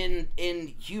in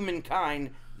humankind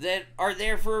that are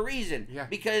there for a reason. Yeah.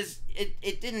 Because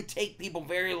it didn't take people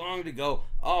very long to go,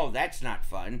 that's not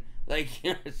fun. Like,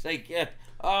 it's like,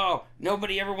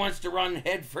 nobody ever wants to run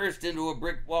head first into a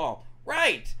brick wall.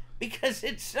 Right. Because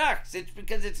it sucks. It's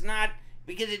because it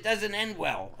doesn't end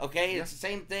well. Okay? Yeah. It's the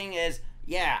same thing as,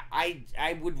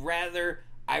 I would rather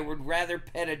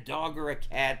pet a dog or a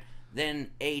cat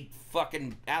than a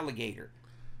fucking alligator.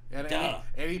 And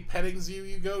any petting zoo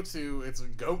you go to, it's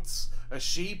goats, a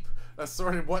sheep,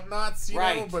 assorted whatnots, you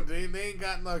know, but they ain't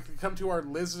gotten come to our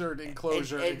lizard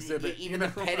enclosure exhibit. Even the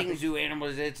petting zoo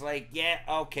animals, it's like,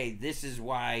 this is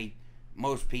why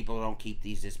most people don't keep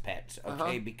these as pets,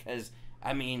 okay? Because,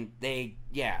 I mean,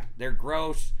 they're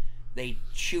gross, they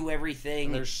chew everything.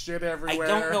 And there's shit everywhere. I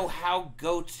don't know how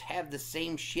goats have the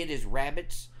same shit as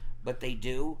rabbits, but they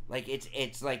do. Like, it's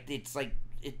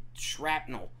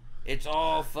shrapnel. It's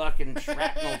all fucking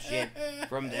shrapnel shit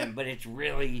from them, but it's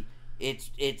really...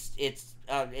 It's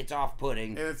off-putting.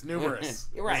 And it's numerous.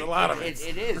 Right. There's a lot of it.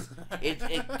 It is.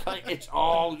 It's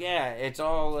all, it's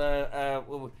all,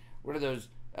 what are those,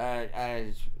 what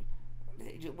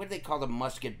do they call the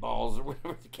musket balls or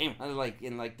whatever they came out of,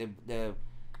 in the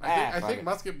I think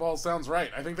musket ball sounds right.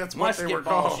 I think that's what they were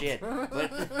called. Shit.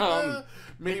 But,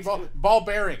 mini ball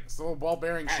bearings, little ball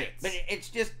bearing shits. But it's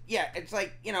just, it's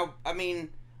like, I mean,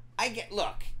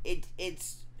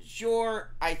 it's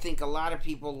sure, I think a lot of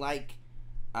people like,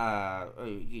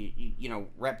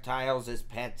 reptiles as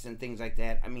pets and things like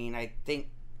that. I mean, I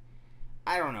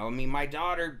don't know. I mean, my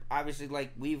daughter, obviously,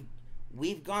 like, we've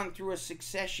gone through a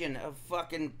succession of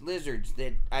fucking lizards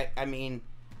that,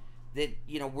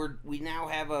 we now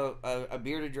have a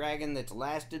bearded dragon that's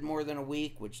lasted more than a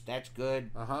week, which that's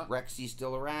good. Rexy's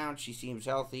still around. She seems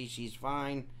healthy. She's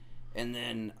fine. And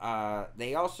then,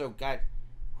 they also got,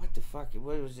 what the fuck?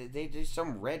 What was it? They did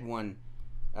some red one.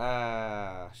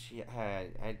 I'm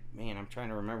trying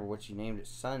to remember what she named it.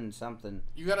 Sun something.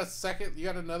 You got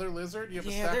another lizard? You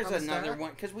have there's another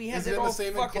one. Because we have it all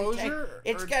fucking enclosure?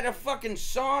 It's got a fucking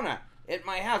sauna at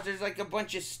my house. There's like a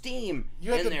bunch of steam.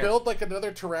 You had to build like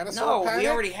another Tyrannosaur paddock? We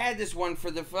already had this one for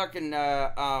the fucking,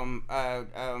 the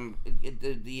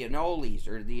Anoles,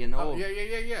 or the Anoles.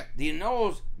 Yeah. The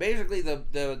Anoles, basically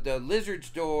the lizard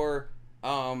store,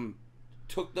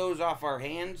 took those off our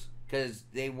hands because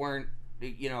they weren't,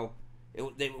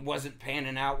 it wasn't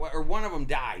panning out, or one of them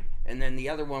died, and then the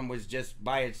other one was just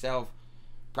by itself,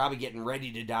 probably getting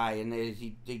ready to die, and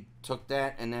they took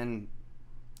that, and then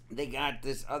they got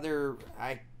this other,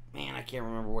 I can't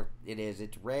remember what it is.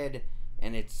 It's red,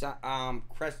 and it's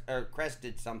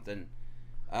crested something.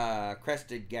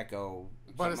 crested gecko.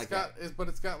 But it's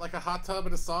got like a hot tub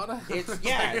and a sauna.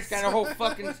 It's got a whole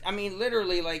fucking. I mean,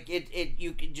 literally, like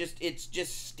it's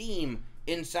just steam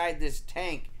inside this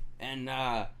tank, and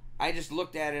I just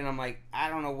looked at it and I'm like, I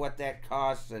don't know what that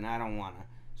costs, and I don't wanna.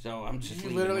 So I'm just. You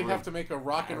literally have to make a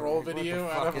rock and roll video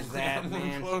out of is that,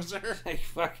 man? Closure. Like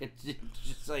fucking,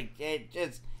 just like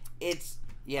it's.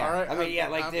 Yeah, all right, I mean,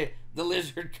 like the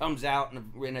lizard comes out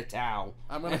in a towel.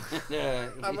 I'm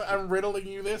riddling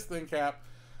you this thing, Cap.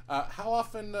 How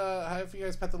often have you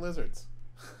guys pet the lizards?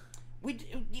 We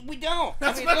don't.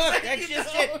 I mean, look, that's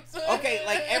just it. Okay,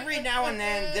 like every now and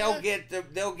then they'll get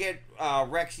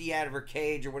Rexy out of her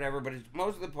cage or whatever, but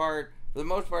for the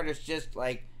most part, it's just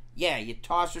like, yeah, you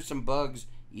toss her some bugs,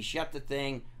 you shut the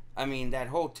thing. I mean, that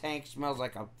whole tank smells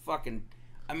like a fucking.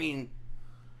 I mean.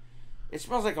 It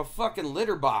smells like a fucking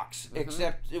litter box,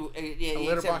 except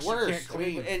box worse. You can't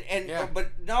clean. But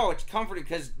no, it's comforting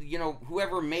because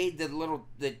whoever made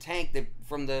the tank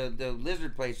from the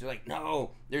lizard place, they're like,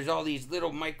 no, there's all these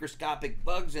little microscopic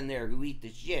bugs in there who eat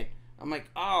the shit. I'm like,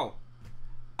 oh,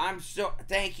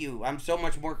 thank you. I'm so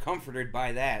much more comforted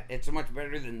by that. It's so much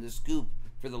better than the scoop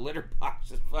for the litter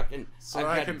box. It's fucking. So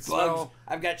I've got bugs.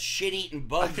 I've got shit-eating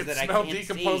bugs that I can't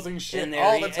decomposing see shit in there.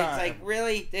 all the time. It's like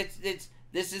really,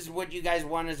 This is what you guys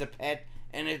want as a pet,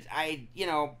 and I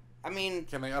mean...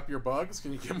 Can they up your bugs?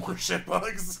 Can you get more shit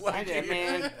bugs? I did,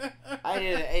 man.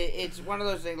 It's one of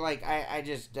those things, like, I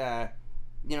just, I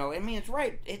mean, it's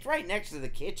right next to the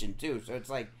kitchen, too, so it's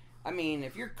like, I mean,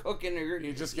 if you're cooking or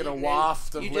you just get a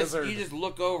waft of lizard. You just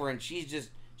look over, and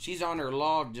she's on her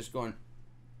log just going...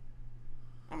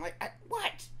 I'm like,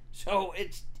 what? So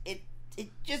it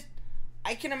just...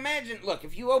 I can imagine, look,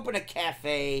 if you open a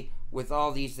cafe with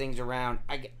all these things around,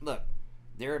 look,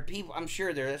 there are people, I'm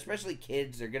sure there, especially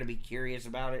kids, they're going to be curious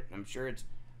about it. I'm sure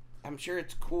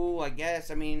it's cool, I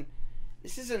guess. I mean,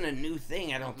 this isn't a new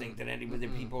thing. I don't think that any other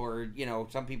people are,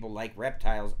 some people like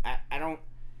reptiles. I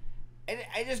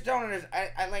just don't understand.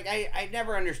 I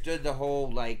never understood the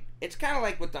whole, like, it's kind of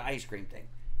like with the ice cream thing.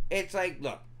 It's like,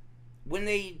 look, when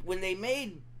they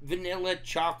made vanilla,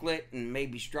 chocolate, and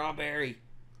maybe strawberry,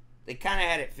 they kind of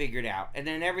had it figured out, and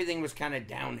then everything was kind of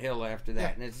downhill after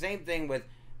that. And it's the same thing with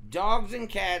dogs and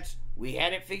cats. We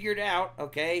had it figured out,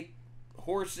 okay?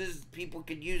 Horses, people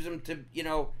could use them to,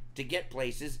 to get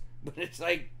places, but it's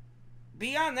like,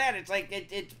 beyond that, it's like,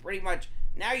 it's pretty much,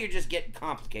 now you're just getting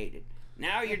complicated.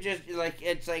 Now you're just, like,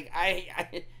 it's like,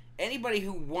 anybody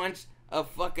who wants a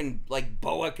fucking, like,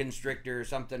 boa constrictor or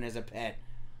something as a pet,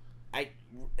 I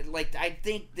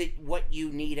think that what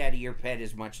you need out of your pet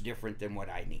is much different than what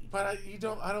I need. But I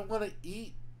don't want to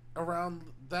eat around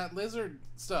that lizard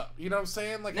stuff. You know what I'm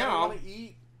saying? Like, no. I don't want to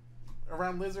eat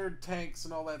around lizard tanks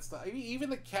and all that stuff. I mean, even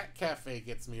the cat cafe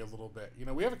gets me a little bit.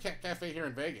 We have a cat cafe here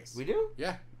in Vegas. We do?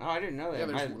 Yeah. Oh, I didn't know that.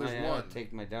 Yeah, there's one.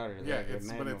 Take my daughter to that. Yeah,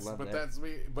 that's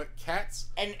me. But cats.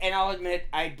 And I'll admit,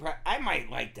 I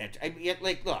might like that.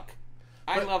 Look.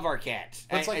 I love our cats.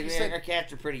 It's like you said, our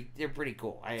cats are pretty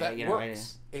cool.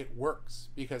 Works. It works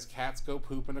because cats go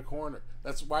poop in a corner.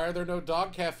 That's why are there no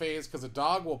dog cafes? Because a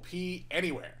dog will pee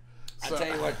anywhere. I'll tell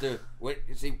you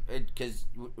because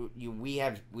we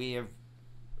have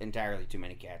entirely too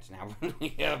many cats now.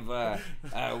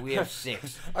 we have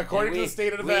 6. According to the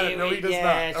state of Nevada, no, he does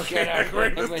not. Okay,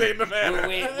 according to the state of Nevada,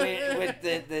 with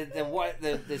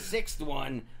the 6th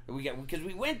one because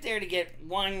we went there to get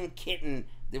one kitten.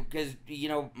 Because,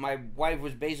 my wife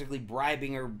was basically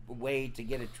bribing her way to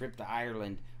get a trip to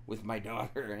Ireland with my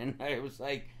daughter. And I was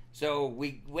like, so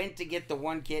we went to get the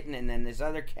one kitten, and then this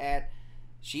other cat,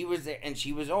 she was there, and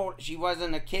she was old. She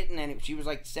wasn't a kitten, and she was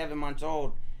like 7 months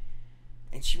old.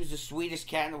 And she was the sweetest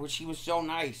cat in the world. She was so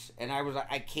nice. And I was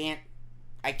like, I can't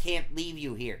leave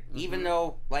you here. Mm-hmm. Even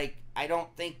though, like, I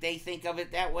don't think they think of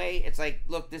it that way. It's like,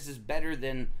 look, this is better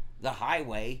than the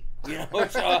highway.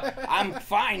 So I'm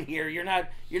fine here. You're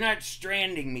not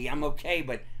stranding me. I'm okay.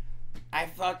 But I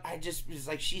thought, I just was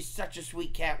like, she's such a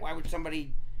sweet cat. Why would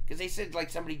somebody? Because they said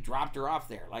like somebody dropped her off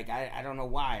there. Like I don't know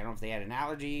why. I don't know if they had an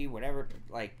allergy, whatever.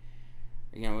 But like,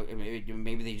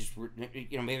 maybe they just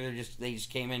maybe they just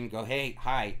came in and go, hey,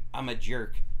 hi, I'm a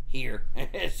jerk here.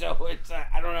 So it's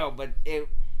I don't know, but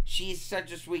she's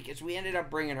such a sweet cat. So we ended up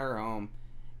bringing her home,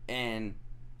 and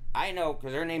I know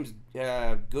because her name's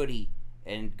Goody.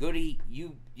 And Goody,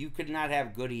 you could not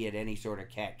have Goody at any sort of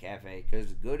cat cafe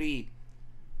because Goody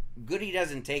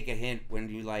doesn't take a hint when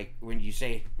you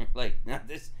say like, no,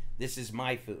 this is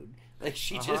my food. Like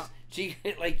she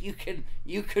like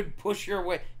you could push her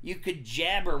away, you could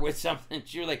jab her with something.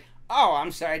 She was like, oh,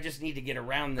 I'm sorry, I just need to get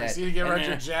around that. I see you get around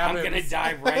your jabbing. I'm gonna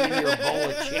dive right into your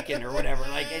bowl of chicken or whatever.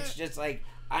 Like it's just like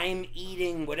I'm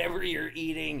eating whatever you're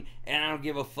eating, and I don't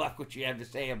give a fuck what you have to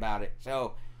say about it.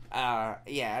 So,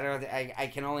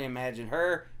 I can only imagine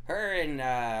her and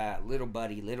little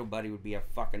buddy would be a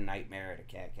fucking nightmare at a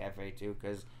cat cafe too,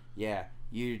 because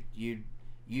you'd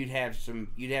have some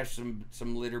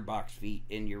litter box feet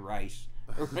in your rice.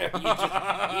 you just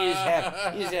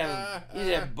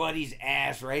have Buddy's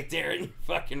ass right there in your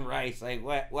fucking rice. Like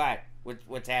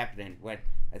what's happening?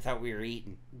 I thought we were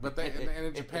eating. But and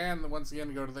in Japan, once again,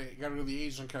 you gotta go to the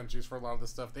Asian countries for a lot of this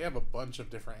stuff. They have a bunch of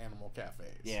different animal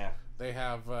cafes. Yeah. They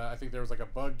have, I think there was like a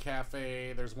bug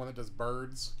cafe. There's one that does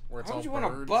birds, where it's all birds. Why would you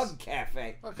want a bug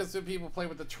cafe? Well, because people play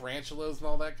with the tarantulas and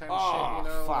all that kind of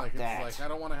shit, fuck like, that. It's like, I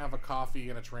don't want to have a coffee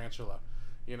and a tarantula,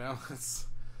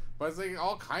 But it's like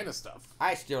all kind of stuff.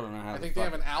 I still don't know how. I think they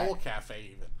have an owl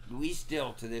cafe even. We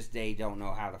still, to this day, don't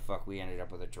know how the fuck we ended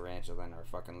up with a tarantula in our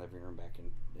fucking living room back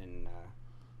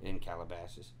in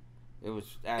Calabasas. It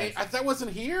was. That wasn't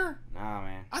here? Nah,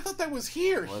 man. I thought that was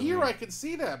here. Here I could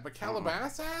see that, but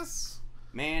Calabasas?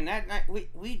 Man, that night we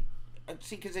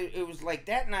see, because it was like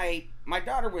that night. My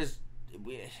daughter was.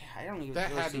 I don't even.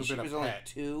 That had to have she been was a only pet.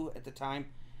 2 at the time,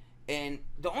 and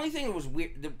the only thing that was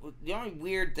weird. The only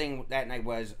weird thing that night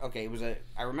was, okay.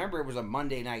 I remember it was a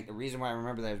Monday night. The reason why I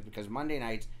remember that is because Monday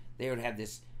nights they would have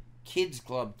this kids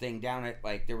club thing down at,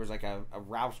 like, there was like a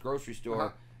Ralph's grocery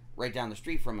store right down the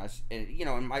street from us, and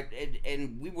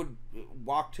and we would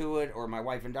walk to it, or my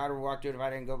wife and daughter would walk to it if I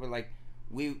didn't go, but like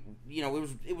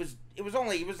it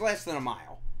was less than a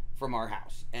mile from our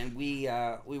house, and we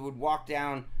would walk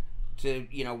down to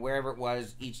wherever it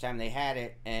was each time they had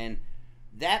it. And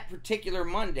that particular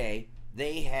Monday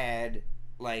they had,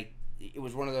 like, it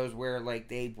was one of those where, like,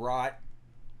 they brought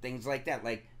things like that,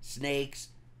 like snakes,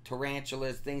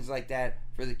 tarantulas, things like that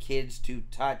for the kids to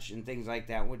touch and things like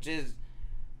that, which is,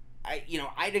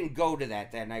 I didn't go to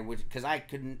that night, because I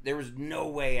couldn't. There was no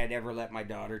way I'd ever let my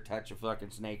daughter touch a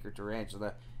fucking snake or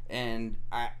tarantula, and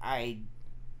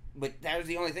but that was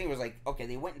the only thing. Was like, okay,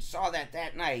 they went and saw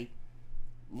that night,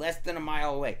 less than a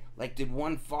mile away. Like, did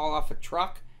one fall off a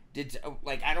truck?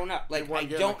 I don't know. Like, I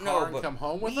don't know. But come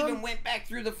home with we even went back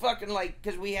through the fucking, like,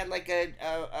 because we had like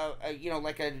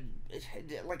like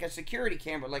a security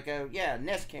camera, like a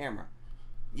Nest camera.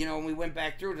 And we went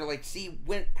back through to, like, see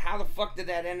how the fuck did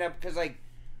that end up? Because, like,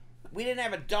 we didn't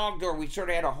have a dog door. We sort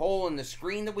of had a hole in the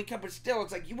screen that we cut, but still,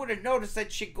 it's like you would have noticed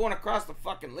that shit going across the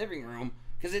fucking living room,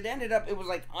 because it was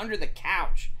like under the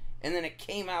couch, and then it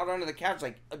came out under the couch,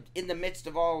 like, in the midst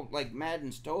of all, like,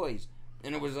 Madden's toys,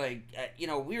 and it was like,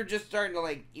 we were just starting to,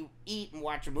 like, eat and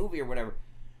watch a movie or whatever,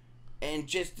 and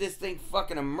just this thing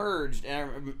fucking emerged,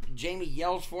 and Jamie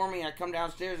yells for me. I come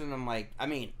downstairs, and I'm like, I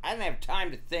didn't have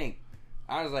time to think.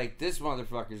 I was like, this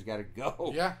motherfucker's got to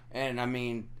go. Yeah. And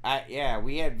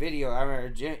we had video. I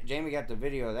remember Jamie got the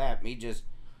video of that. Me just.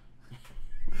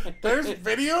 There's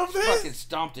video of this? Fucking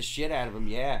stomped the shit out of him.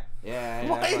 Yeah.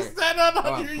 Why is that not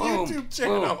on your YouTube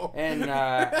channel? Boom.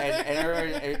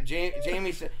 And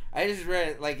Jamie said, I just read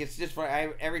it, like, it's just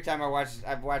funny. Every time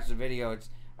I've watched the video,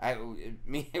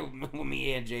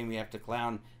 me and Jamie have to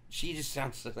clown. She just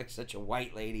sounds like such a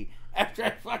white lady. After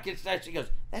I fucking start, she goes,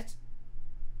 That's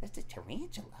a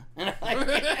tarantula. And I'm like,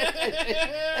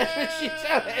 that's what she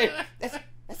said. That's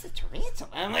a tarantula.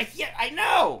 And I'm like, yeah, I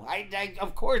know. I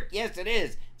of course, yes, it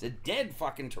is. It's a dead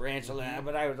fucking tarantula.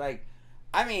 But I was like,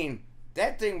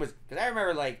 that thing was, because I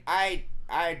remember, like, I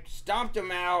stomped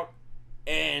him out,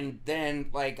 and then,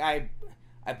 like, I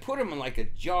put him in, like, a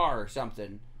jar or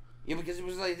something. Yeah, because it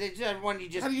was like, they just one you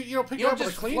just, you don't pick it up with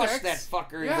a Kleenex. Flush that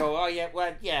fucker and go, oh yeah,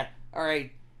 well, yeah, all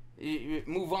right.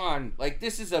 Move on. Like,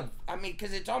 this is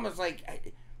because it's almost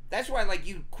like, that's why, like,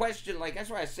 you question, like,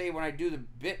 that's why I say when I do the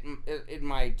bit in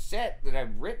my set that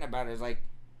I've written about it, is like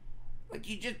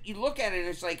you look at it and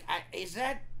it's like, is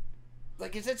that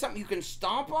something you can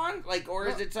stomp on, like, or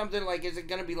is it something, like, is it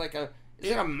gonna be like is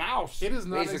it a mouse? It is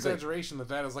not an exaggeration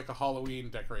that is like a Halloween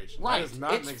decoration. Right. That is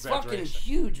not an exaggeration. It's fucking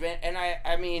huge, man. And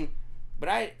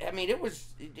it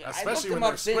was. Especially I looked them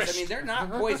up squished. since. They're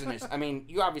not poisonous.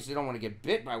 You obviously don't want to get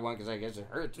bit by one, because I guess it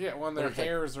hurts. Yeah, when their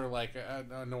hairs are, like,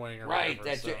 annoying or right.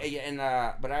 whatever.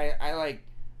 That's but I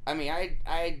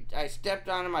stepped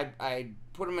on him. I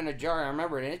put him in a jar. I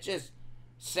remember it, and it just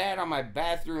sat on my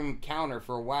bathroom counter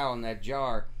for a while in that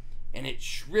jar, and it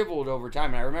shriveled over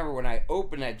time. And I remember when I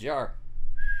opened that jar,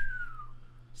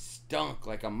 stunk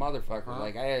like a motherfucker.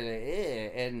 Like, I had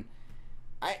and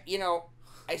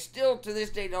I still, to this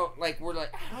day, don't, like, we're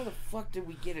like, how the fuck did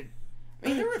we get it?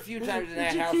 There were a few times in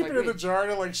that house. Did you keep it in the jar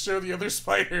to, like, show the other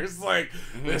spiders, like,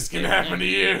 this can happen to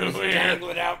you? Look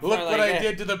what I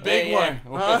did to the big one.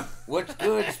 Huh? What's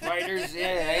good, spiders?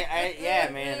 Yeah,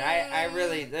 man. I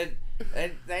really.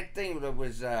 that thing that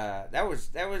was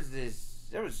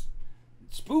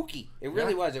spooky. It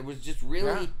really was. It was just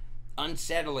really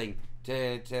unsettling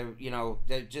to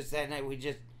just that night we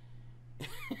just.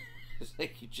 It's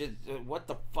like you just what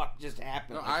the fuck just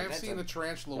happened? No, I have seen a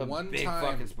tarantula one big time.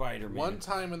 Fucking spider, man. One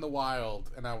time in the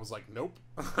wild, and I was like, nope.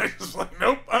 I was like,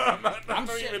 nope. I'm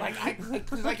shit,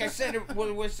 like I said,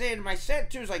 what was saying in my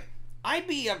set too is like I'd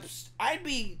be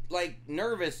like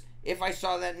nervous if I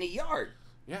saw that in the yard.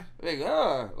 Yeah. Like,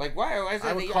 like why is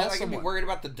that in the yard? Like I'd be worried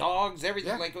about the dogs,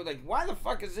 everything. Yeah. Like why the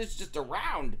fuck is this just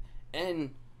around?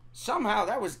 And somehow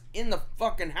that was in the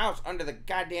fucking house under the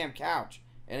goddamn couch.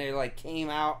 And it like came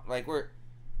out like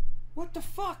what the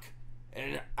fuck?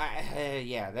 And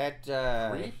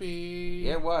creepy.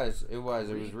 It was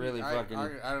really fucking.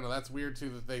 I don't know. That's weird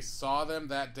too that they saw them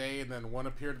that day and then one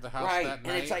appeared at the house that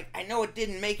night. And it's like I know it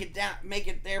didn't make it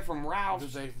there from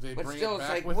Ralph's, but still it's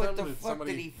like what the fuck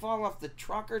did he fall off the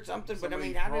truck or something? But I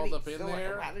mean, how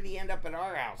did he end up at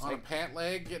our house on a pant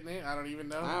leg getting in? I don't even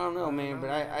know. I don't know, man. But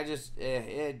I just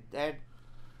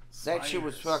that shit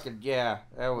was fucking that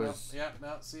was.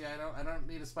 No. See, I don't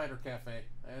need a spider cafe.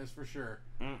 That is for sure.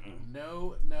 Mm-mm.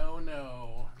 No.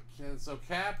 And so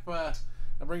Cap, that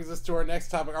brings us to our next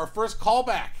topic. Our first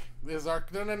callback is our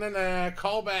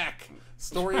callback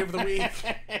story of the week.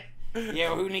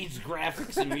 Yeah, who needs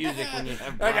graphics and music when you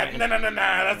have Brian? No.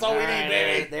 That's all we need,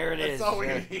 baby. There it is. That's all we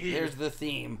need. There's the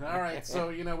theme. All right.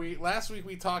 So last week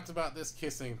we talked about this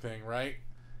kissing thing, right?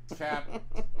 Cap,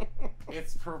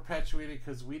 it's perpetuated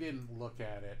because we didn't look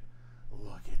at it.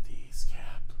 Look at these,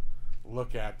 Cap.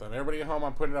 Look at them. Everybody at home,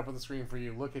 I'm putting it up on the screen for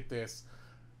you. Look at this.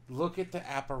 Look at the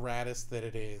apparatus that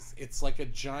it is. It's like a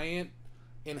giant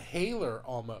inhaler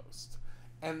almost.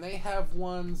 And they have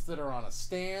ones that are on a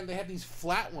stand. They have these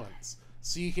flat ones.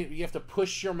 So you have to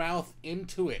push your mouth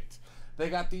into it. They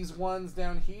got these ones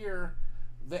down here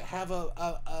that have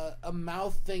a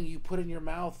mouth thing you put in your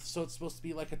mouth, so it's supposed to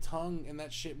be like a tongue, and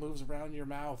that shit moves around your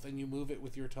mouth, and you move it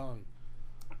with your tongue.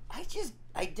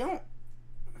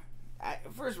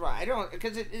 First of all, I don't,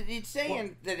 because it's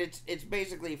saying that it's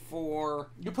basically for...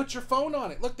 You put your phone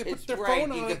on it. Look, they put their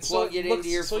phone on it. You can plug it into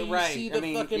your... So you see the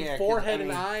fucking forehead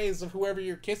and eyes of whoever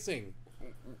you're kissing.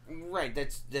 Right,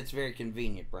 that's very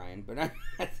convenient, Brian, but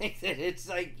I think that it's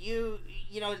like,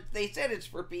 they said it's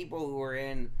for people who are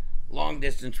in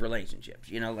long-distance relationships,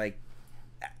 like,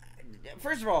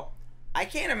 first of all, I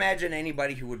can't imagine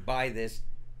anybody who would buy this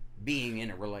being in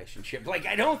a relationship. Like,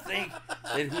 I don't think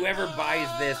that whoever buys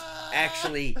this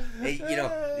actually,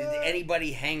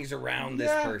 anybody hangs around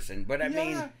this person. But I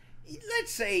mean,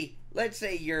 let's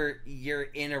say you're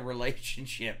in a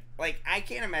relationship. Like, I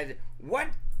can't imagine. What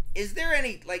is there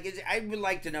any I would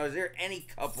like to know, is there any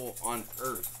couple on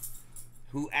Earth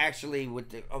who actually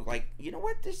would you know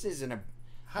what, this isn't a...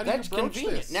 How do you broach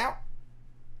this?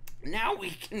 Now we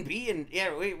can be in...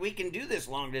 Yeah, we can do this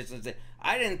long distance.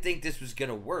 I didn't think this was going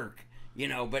to work,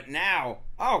 but now...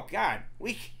 Oh, God.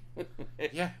 We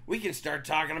can start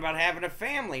talking about having a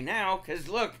family now, because,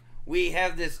 look, we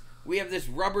have this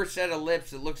rubber set of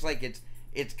lips that looks like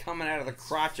it's coming out of the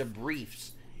crotch of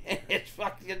briefs. It's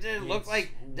fucking...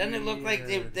 Doesn't it look like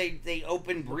they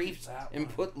open briefs and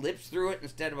put lips through it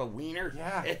instead of a wiener?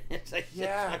 Yeah. It's like, it's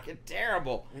fucking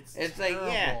terrible. It's terrible.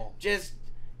 Like, just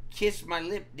kiss my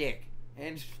lip dick.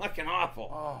 And it's fucking awful.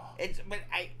 Oh.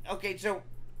 So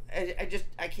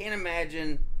I can't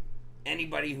imagine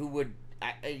anybody who would,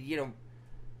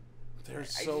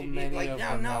 there's so many of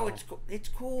them. No, it's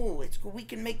cool. We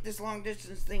can make this long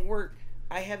distance thing work.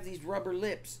 I have these rubber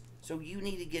lips. So you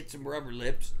need to get some rubber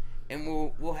lips, and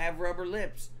we'll have rubber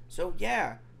lips. So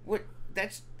yeah,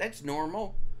 that's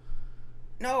normal.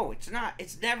 No, it's not.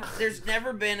 There's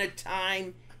never been a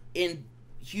time in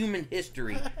human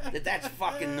history that's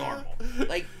fucking normal.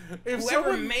 Like,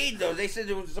 whoever made those, they said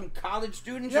there was some college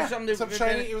students or something.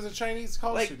 It was a Chinese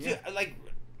college student.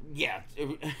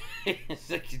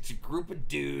 It's a group of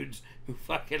dudes who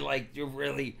fucking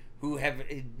who have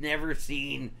never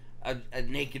seen a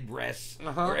naked breast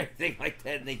or anything like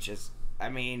that, and they just,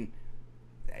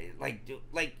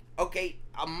 okay,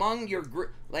 among your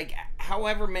group,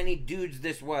 however many dudes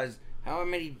this was, however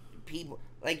many people,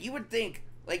 you would think,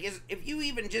 if you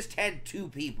even just had two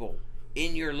people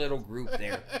in your little group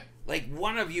there,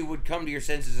 one of you would come to your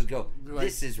senses and go,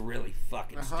 this is really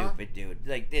fucking stupid, dude.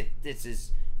 This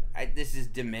is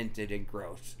demented and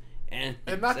gross. And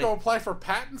not going to apply for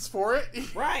patents for it.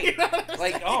 Right.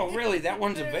 Oh, really? That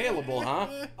one's available, huh?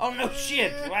 Oh, no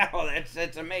shit. Wow,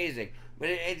 that's amazing. But,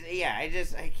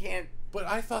 I can't... But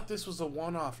I thought this was a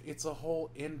one-off. It's a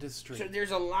whole industry. So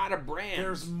there's a lot of brands.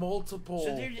 There's multiple.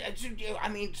 So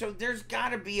there's got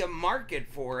to be a market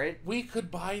for it. We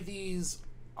could buy these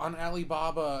on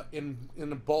Alibaba in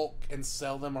bulk and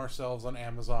sell them ourselves on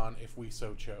Amazon if we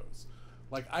so chose.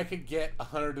 Like, I could get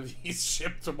 100 of these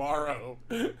shipped tomorrow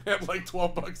at like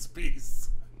 $12 a piece.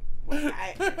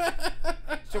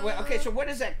 So what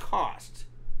does that cost?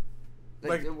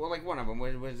 Like one of them,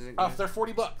 what is it? They're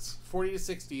 $40, $40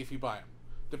 to $60 if you buy them,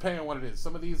 depending on what it is.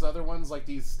 Some of these other ones, like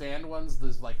these stand ones,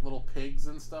 there's like little pigs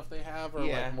and stuff they have, are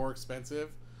like more expensive.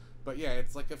 But yeah,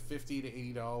 it's like a $50 to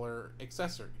 $80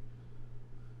 accessory.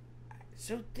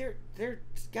 So there's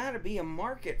got to be a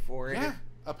market for it. Yeah,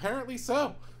 apparently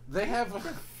so. They have. What the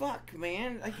fuck,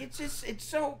 man? Like it's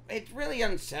really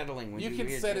unsettling when you can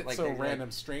set it like so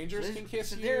random strangers can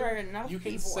kiss you. There are enough you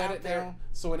can people set out it there now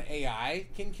so an AI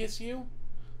can kiss you.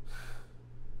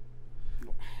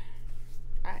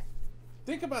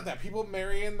 Think about that. People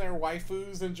marrying their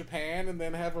waifus in Japan and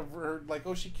then have like,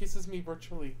 oh, she kisses me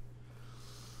virtually.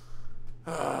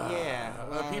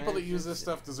 Yeah. People that use this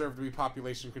stuff deserve to be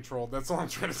population controlled. That's all I'm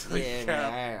trying to tell you.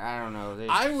 Yeah, I don't know.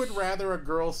 I would rather a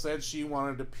girl said she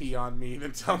wanted to pee on me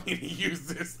than tell me to use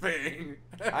this thing.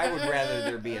 I would rather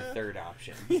there be a third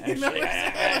option. Actually,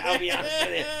 I'll be honest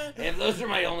with you. If those are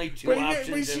my only two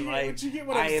options in life,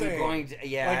 I am going to.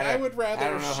 Yeah, like, I would rather. I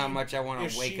don't know how much I want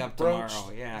to wake up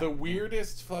tomorrow. Yeah. The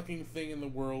weirdest fucking thing in the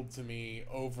world to me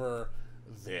over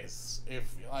this.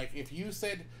 If you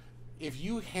said. If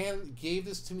you gave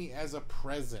this to me as a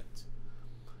present,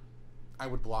 I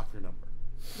would block your number.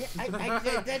 Yeah,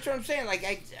 that's what I'm saying.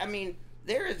 Like, I mean,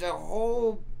 there is a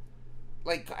whole,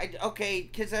 like,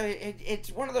 because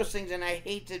it's one of those things, and I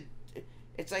hate to.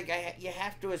 It's like you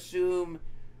have to assume,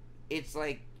 it's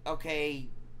like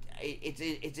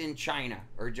it's in China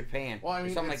or Japan, or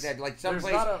something like that, like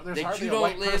someplace that you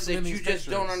don't live, that you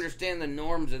just don't understand the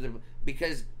norms of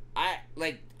because.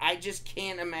 I just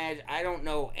can't imagine. I don't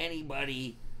know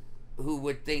anybody who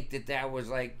would think that was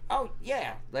like, oh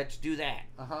yeah, let's do that.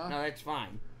 No, that's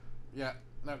fine. Yeah,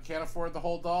 no, can't afford the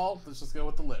whole doll. Let's just go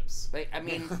with the lips. Like, I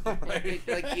mean,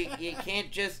 you can't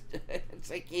just.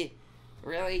 It's like you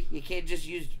can't just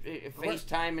use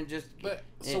FaceTime and just. But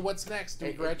so what's next? Do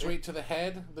we graduate to the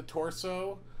head, the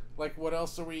torso? Like, what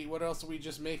else are we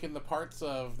just making the parts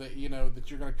of that that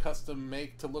you're gonna custom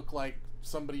make to look like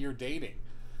somebody you're dating?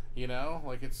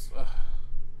 Like it's.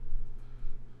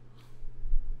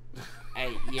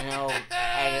 I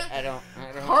don't.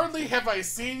 Hardly have I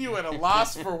seen you at a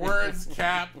loss for words,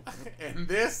 Cap, and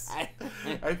this, I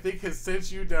think, has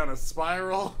sent you down a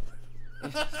spiral.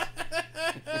 It's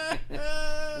I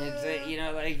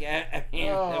mean,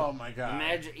 oh my god!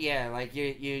 Imagine, like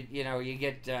you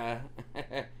get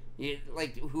you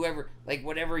like whoever, like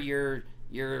whatever your.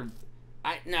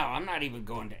 I'm not even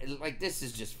going to, like, this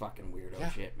is just fucking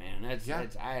weirdo shit, man. I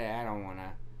don't want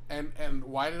to. And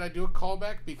why did I do a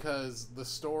callback? Because the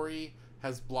story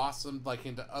has blossomed like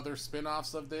into other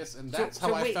spin-offs of this, and that's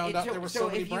how I found out there were so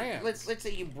many brands. Let's say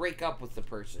you break up with the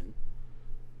person.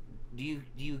 Do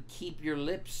you keep your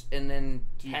lips and then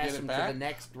pass them to the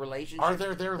next relationship? Are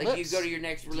there their lips? Like you go to your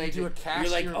next relationship. Do you do a cast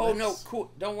you're like, your oh lips? no,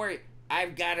 cool. Don't worry.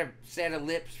 I've got a set of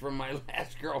lips from my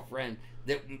last girlfriend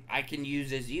that I can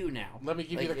use as you now. Let me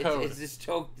give you the code.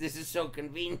 This is so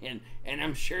convenient, and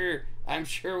I'm sure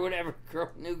whatever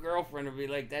new girlfriend will be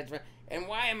like, that's right. And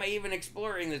why am I even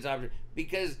exploring this option?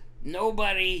 Because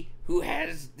nobody who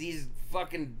has these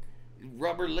fucking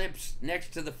rubber lips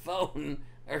next to the phone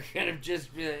are gonna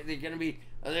just be.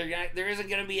 There isn't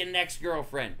gonna be a next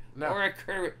girlfriend or a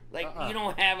you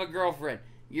don't have a girlfriend.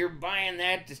 You're buying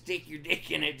that to stick your dick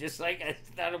in it, just like I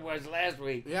thought it was last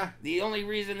week. Yeah. The only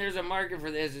reason there's a market for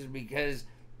this is because,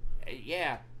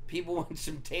 people want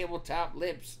some tabletop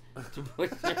lips to put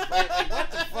their like,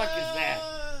 what the fuck is that?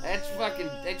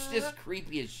 That's just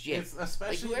creepy as shit. It's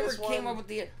especially like whoever came up with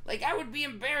the I would be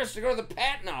embarrassed to go to the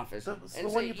patent office. The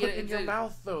one you put in your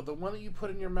mouth, though, the one that you put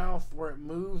in your mouth where it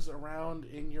moves around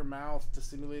in your mouth to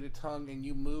simulate a tongue, and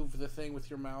you move the thing with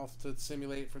your mouth to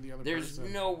simulate for the other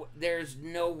person. There's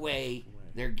no way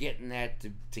they're getting that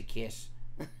to kiss.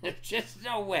 Just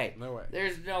no way. No way.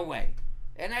 There's no way.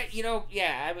 And I mean,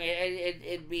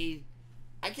 it'd be.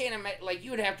 I can't imagine. Like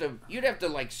you'd have to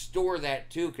like store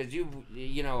that too, because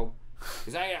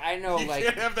because I know you like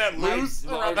can't have that loose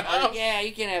around the house. Yeah,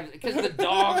 you can't have because the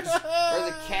dogs or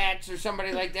the cats or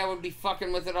somebody like that would be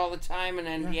fucking with it all the time, and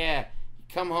then you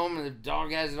come home and the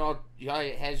dog has it all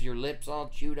has your lips all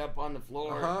chewed up on the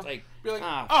floor. It's like, be like,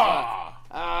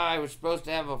 I was supposed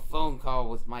to have a phone call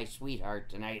with my sweetheart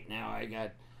tonight. Now I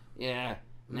got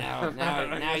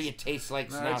Now you taste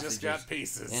like I just got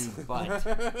pieces and butt.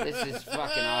 This is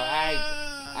fucking.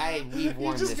 We've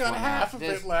worn this one. You just got half of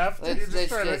it left.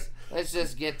 Let's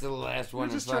just get to the last one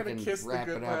and fucking wrap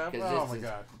it up because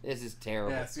this is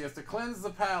terrible. Yes, to cleanse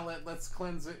the palate, let's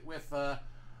cleanse it with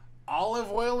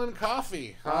olive oil and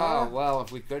coffee. Oh well,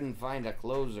 if we couldn't find a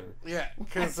closer. Yeah,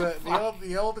 because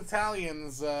the old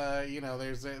Italians,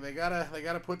 they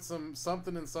gotta put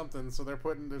something in something. So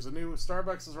there's a new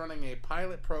Starbucks is running a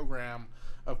pilot program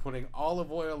of putting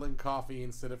olive oil in coffee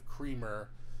instead of creamer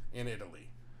in Italy.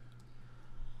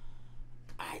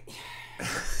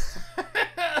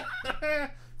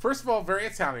 First of all, very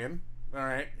Italian. All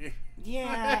right.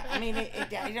 Yeah, I mean,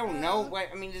 I don't know.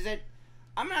 I mean,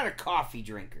 I'm not a coffee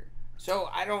drinker, so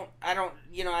I don't.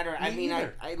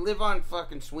 I live on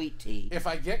fucking sweet tea. If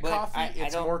I get coffee,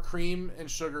 it's more cream and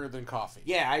sugar than coffee.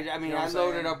 Yeah, I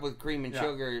load it up with cream and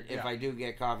sugar if I do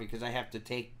get coffee because I have to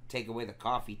take away the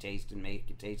coffee taste and make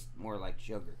it taste more like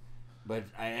sugar. But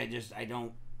I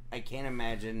can't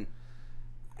imagine.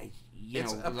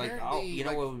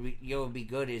 What would be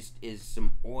good is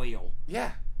some oil.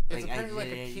 Yeah, it's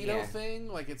apparently a keto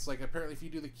thing. Like it's like apparently if you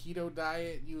do the keto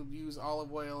diet, you use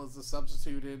olive oil as a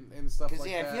substitute and stuff like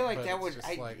that. I feel like that would.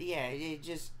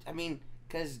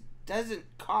 Because doesn't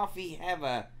coffee have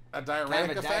a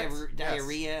diuretic effect?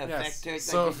 Diarrhea effect to it.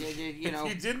 So if you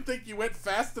didn't think you went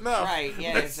fast enough, right?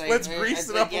 Yeah, let's grease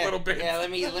it up a little bit. Yeah,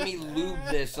 let me lube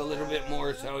this a little bit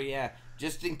more. So yeah,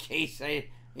 just in case I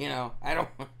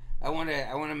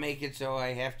want to make it so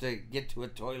I have to get to a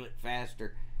toilet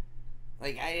faster.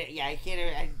 Like I can't.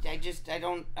 I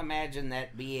don't imagine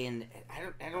that being.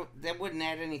 That wouldn't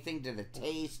add anything to the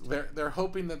taste. They're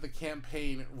hoping that the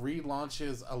campaign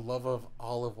relaunches a love of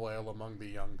olive oil among the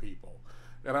young people.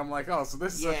 And I'm like, oh, so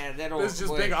this is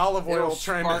just big olive oil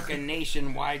trying to spark a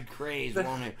nationwide craze,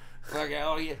 won't it? Like,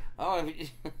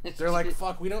 they're like,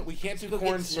 fuck, we can't do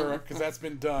corn syrup because that's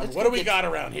been done. What do we got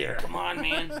around here? Come on,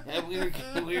 man. We were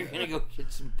gonna go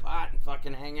get some pot and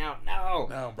fucking hang out. No,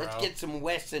 bro. Let's get some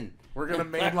Wesson. We're gonna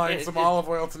mainline some olive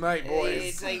oil tonight, boys.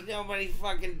 It's like nobody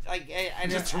fucking like.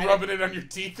 Just rubbing it on your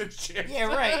teeth and shit. Yeah,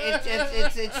 right.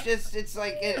 It's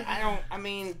like I don't. I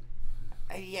mean,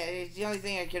 it's the only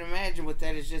thing I can imagine with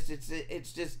that is just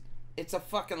it's a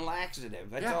fucking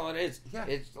laxative. That's all it is. Yeah.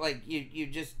 It's like you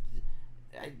just.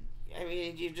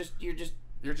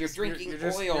 You're drinking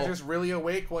oil. You're just really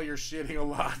awake while you're shitting a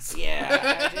lot.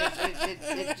 Yeah,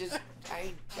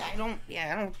 I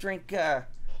don't drink. I'm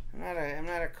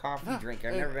not a coffee drinker.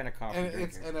 I've never been a coffee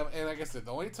drinker. And like I said,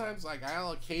 the only times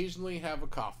I'll occasionally have a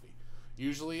coffee.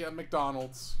 Usually at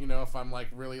McDonald's, if I'm like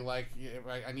really like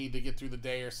I need to get through the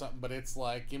day or something. But it's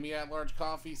like give me at large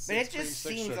coffee. But it just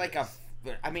seems like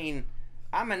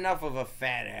I'm enough of a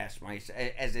fat ass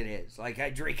as it is. Like I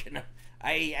drink enough.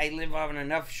 I live on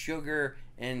enough sugar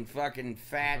and fucking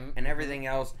fat and everything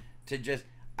else to just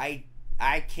I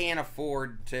can't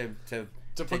afford to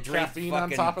put drink caffeine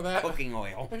on top of that cooking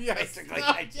oil. Yes. Basically,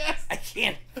 I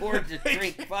can't afford to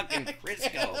drink fucking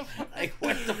Crisco. Like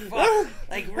what the fuck?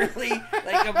 Like really?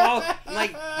 Like of all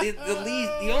like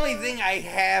the only thing I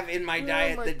have in my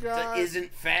diet that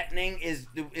isn't fattening is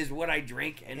what I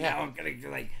drink, and now I'm gonna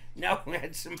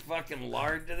add some fucking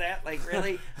lard to that. Like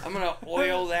really, I'm gonna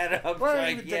oil that up. Why are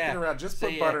you even dicking around? Just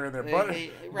put butter in there.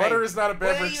 Butter is not a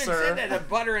beverage, sir. Well, they even said that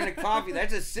butter in a coffee.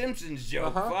 That's a Simpsons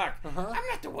joke. Fuck. I'm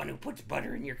not the one who puts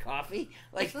butter in your coffee.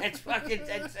 Like that's fucking.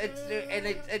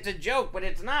 It's a joke, but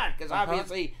it's not because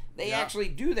obviously they actually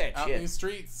do that out shit in the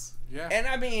streets. Yeah. And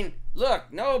I mean,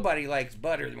 look, nobody likes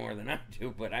butter more than I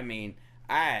do, but I mean,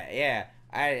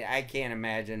 I can't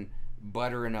imagine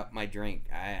buttering up my drink.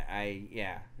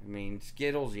 I mean,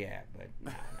 Skittles, but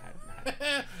not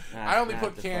I only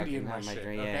put candy in my shit,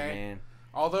 drink. Okay? Yeah, man.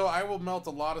 Although I will melt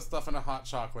a lot of stuff in a hot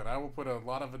chocolate. I will put a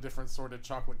lot of different sorted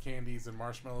chocolate candies and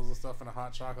marshmallows and stuff in a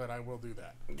hot chocolate. I will do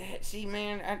that. See,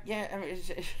 man,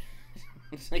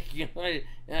 it's like, do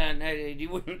you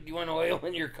want oil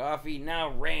in your coffee? Now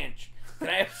ranch. Can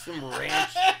I have some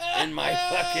ranch in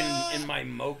my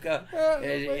mocha?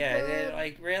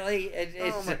 Like really?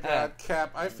 Oh my god,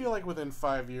 Cap! I feel like within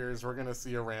 5 years we're gonna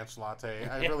see a ranch latte.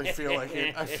 I really feel like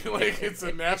it. I feel like it's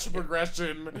a natural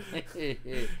progression,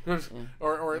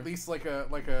 or at least like a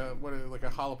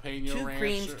jalapeno 2 ranch. 2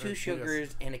 creams, 2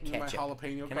 sugars, and a ketchup. My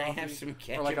jalapeno Can coffee? I have some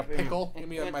ketchup? Or like a pickle? Give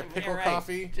me my pickle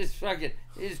coffee. Just fucking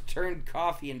just turned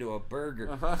coffee into a burger.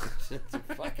 What the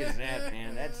fuck is that,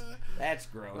 man? That's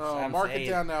gross. Oh, mark it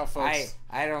down now, folks.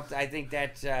 I don't think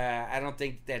that's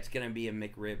gonna be a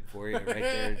McRib for you right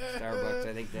there at Starbucks.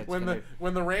 I think that's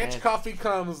when the ranch coffee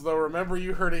comes, though. Remember,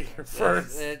 you heard it here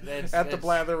first at the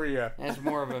Blatherrhea. That's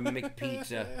more of a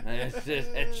McPizza.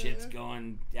 That shit's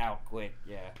going out quick.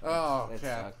 Yeah. Oh, that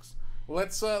sucks.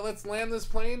 Let's land this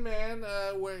plane, man.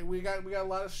 We got a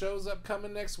lot of shows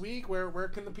upcoming next week. Where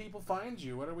can the people find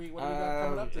you? What do we got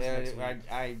coming up this next week?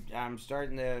 I'm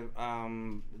starting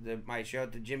my show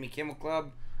at the Jimmy Kimmel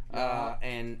Club,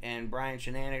 and Brian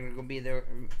Shinanigan will be there.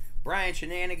 Brian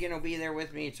Shinanigan will be there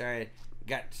with me. Sorry, I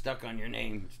got stuck on your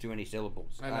name. It's too many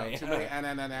syllables. I know, too many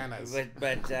ananas.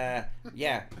 But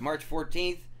yeah, March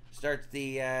 14th starts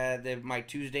my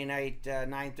Tuesday night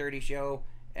 9:30 show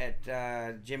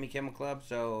at Jimmy Kimmel Club.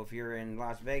 So if you're in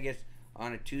Las Vegas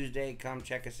on a Tuesday, come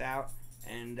check us out.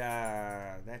 And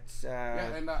that's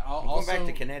I'll go back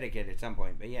to Connecticut at some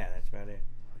point. But yeah, that's about it.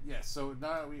 Yeah. So oh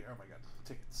my god,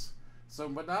 tickets. So,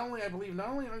 but not only are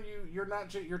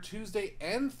you're Tuesday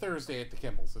and Thursday at the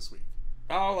Kimmels this week.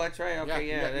 Oh, that's right. Okay,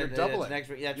 yeah, you're doubling. Next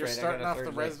week. That's you're right. starting off the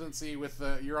residency with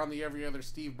you're on the Every Other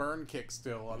Steve Byrne kick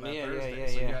still on that Thursday.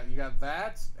 So yeah. You got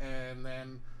that, and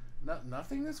then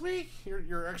nothing this week.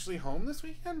 You're actually home this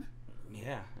weekend.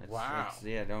 Yeah. Wow.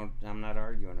 I'm not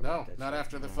arguing about that. No, not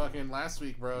after the fucking last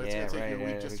week, bro. It's gonna take you a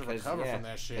week just to recover from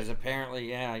that shit. Because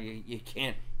apparently, you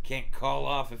can't call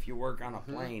off if you work on a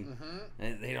plane.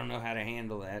 They don't know how to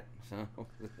handle that. So.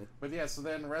 But yeah, so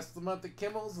then the rest of the month at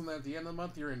Kimmel's, and then at the end of the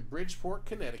month you're in Bridgeport,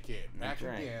 Connecticut. Back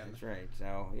again. That's right.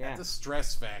 So yeah. At the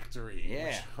Stress Factory. Yeah.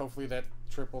 Which hopefully that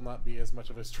trip will not be as much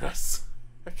of a stress.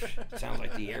 Sounds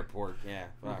like the airport. Yeah.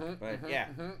 Fuck.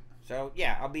 So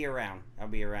yeah, I'll be around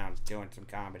doing some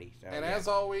comedy. So, and as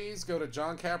always, go to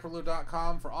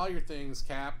johncaparulo.com for all your things,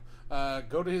 Cap.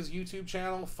 Go to his YouTube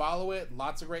channel, follow it.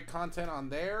 Lots of great content on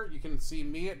there. You can see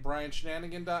me at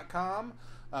brianshinanigan.com.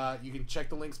 You can check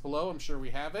the links below. I'm sure we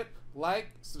have it. Like,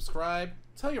 subscribe,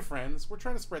 tell your friends. We're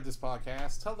trying to spread this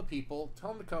podcast. Tell the people. Tell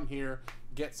them to come here,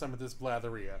 get some of this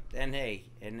Blatherrhea. And hey,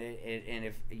 and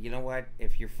if you know what,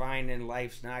 if you're finding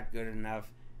life's not good enough,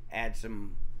 add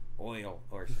some oil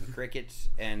or some crickets,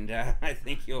 and I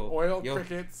think you'll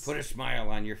crickets. Put a smile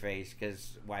on your face,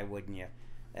 because why wouldn't you?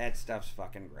 That stuff's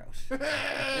fucking gross.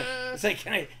 It's like,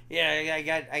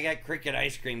 I got cricket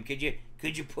ice cream. Could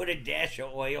you put a dash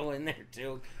of oil in there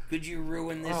too? Could you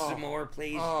ruin this some more,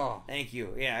 please? Thank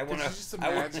you. Yeah, I want to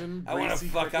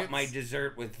fuck up my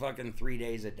dessert with fucking 3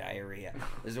 days of diarrhea.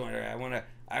 This is what I want to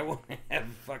have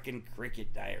fucking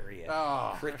cricket diarrhea.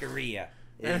 Crickeria.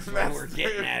 Is what we're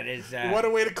getting at. Is what a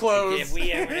way to close.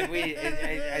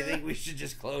 I think we should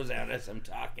just close out as I'm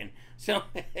talking. So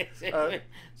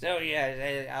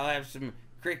yeah, I'll have some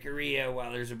crickeria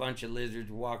while there's a bunch of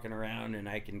lizards walking around, and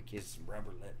I can kiss some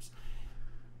rubber lips.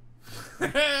 All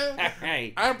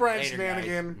right. I'm Brian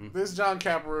Shinanigan. This is John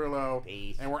Caparulo.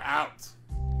 Peace. And we're out.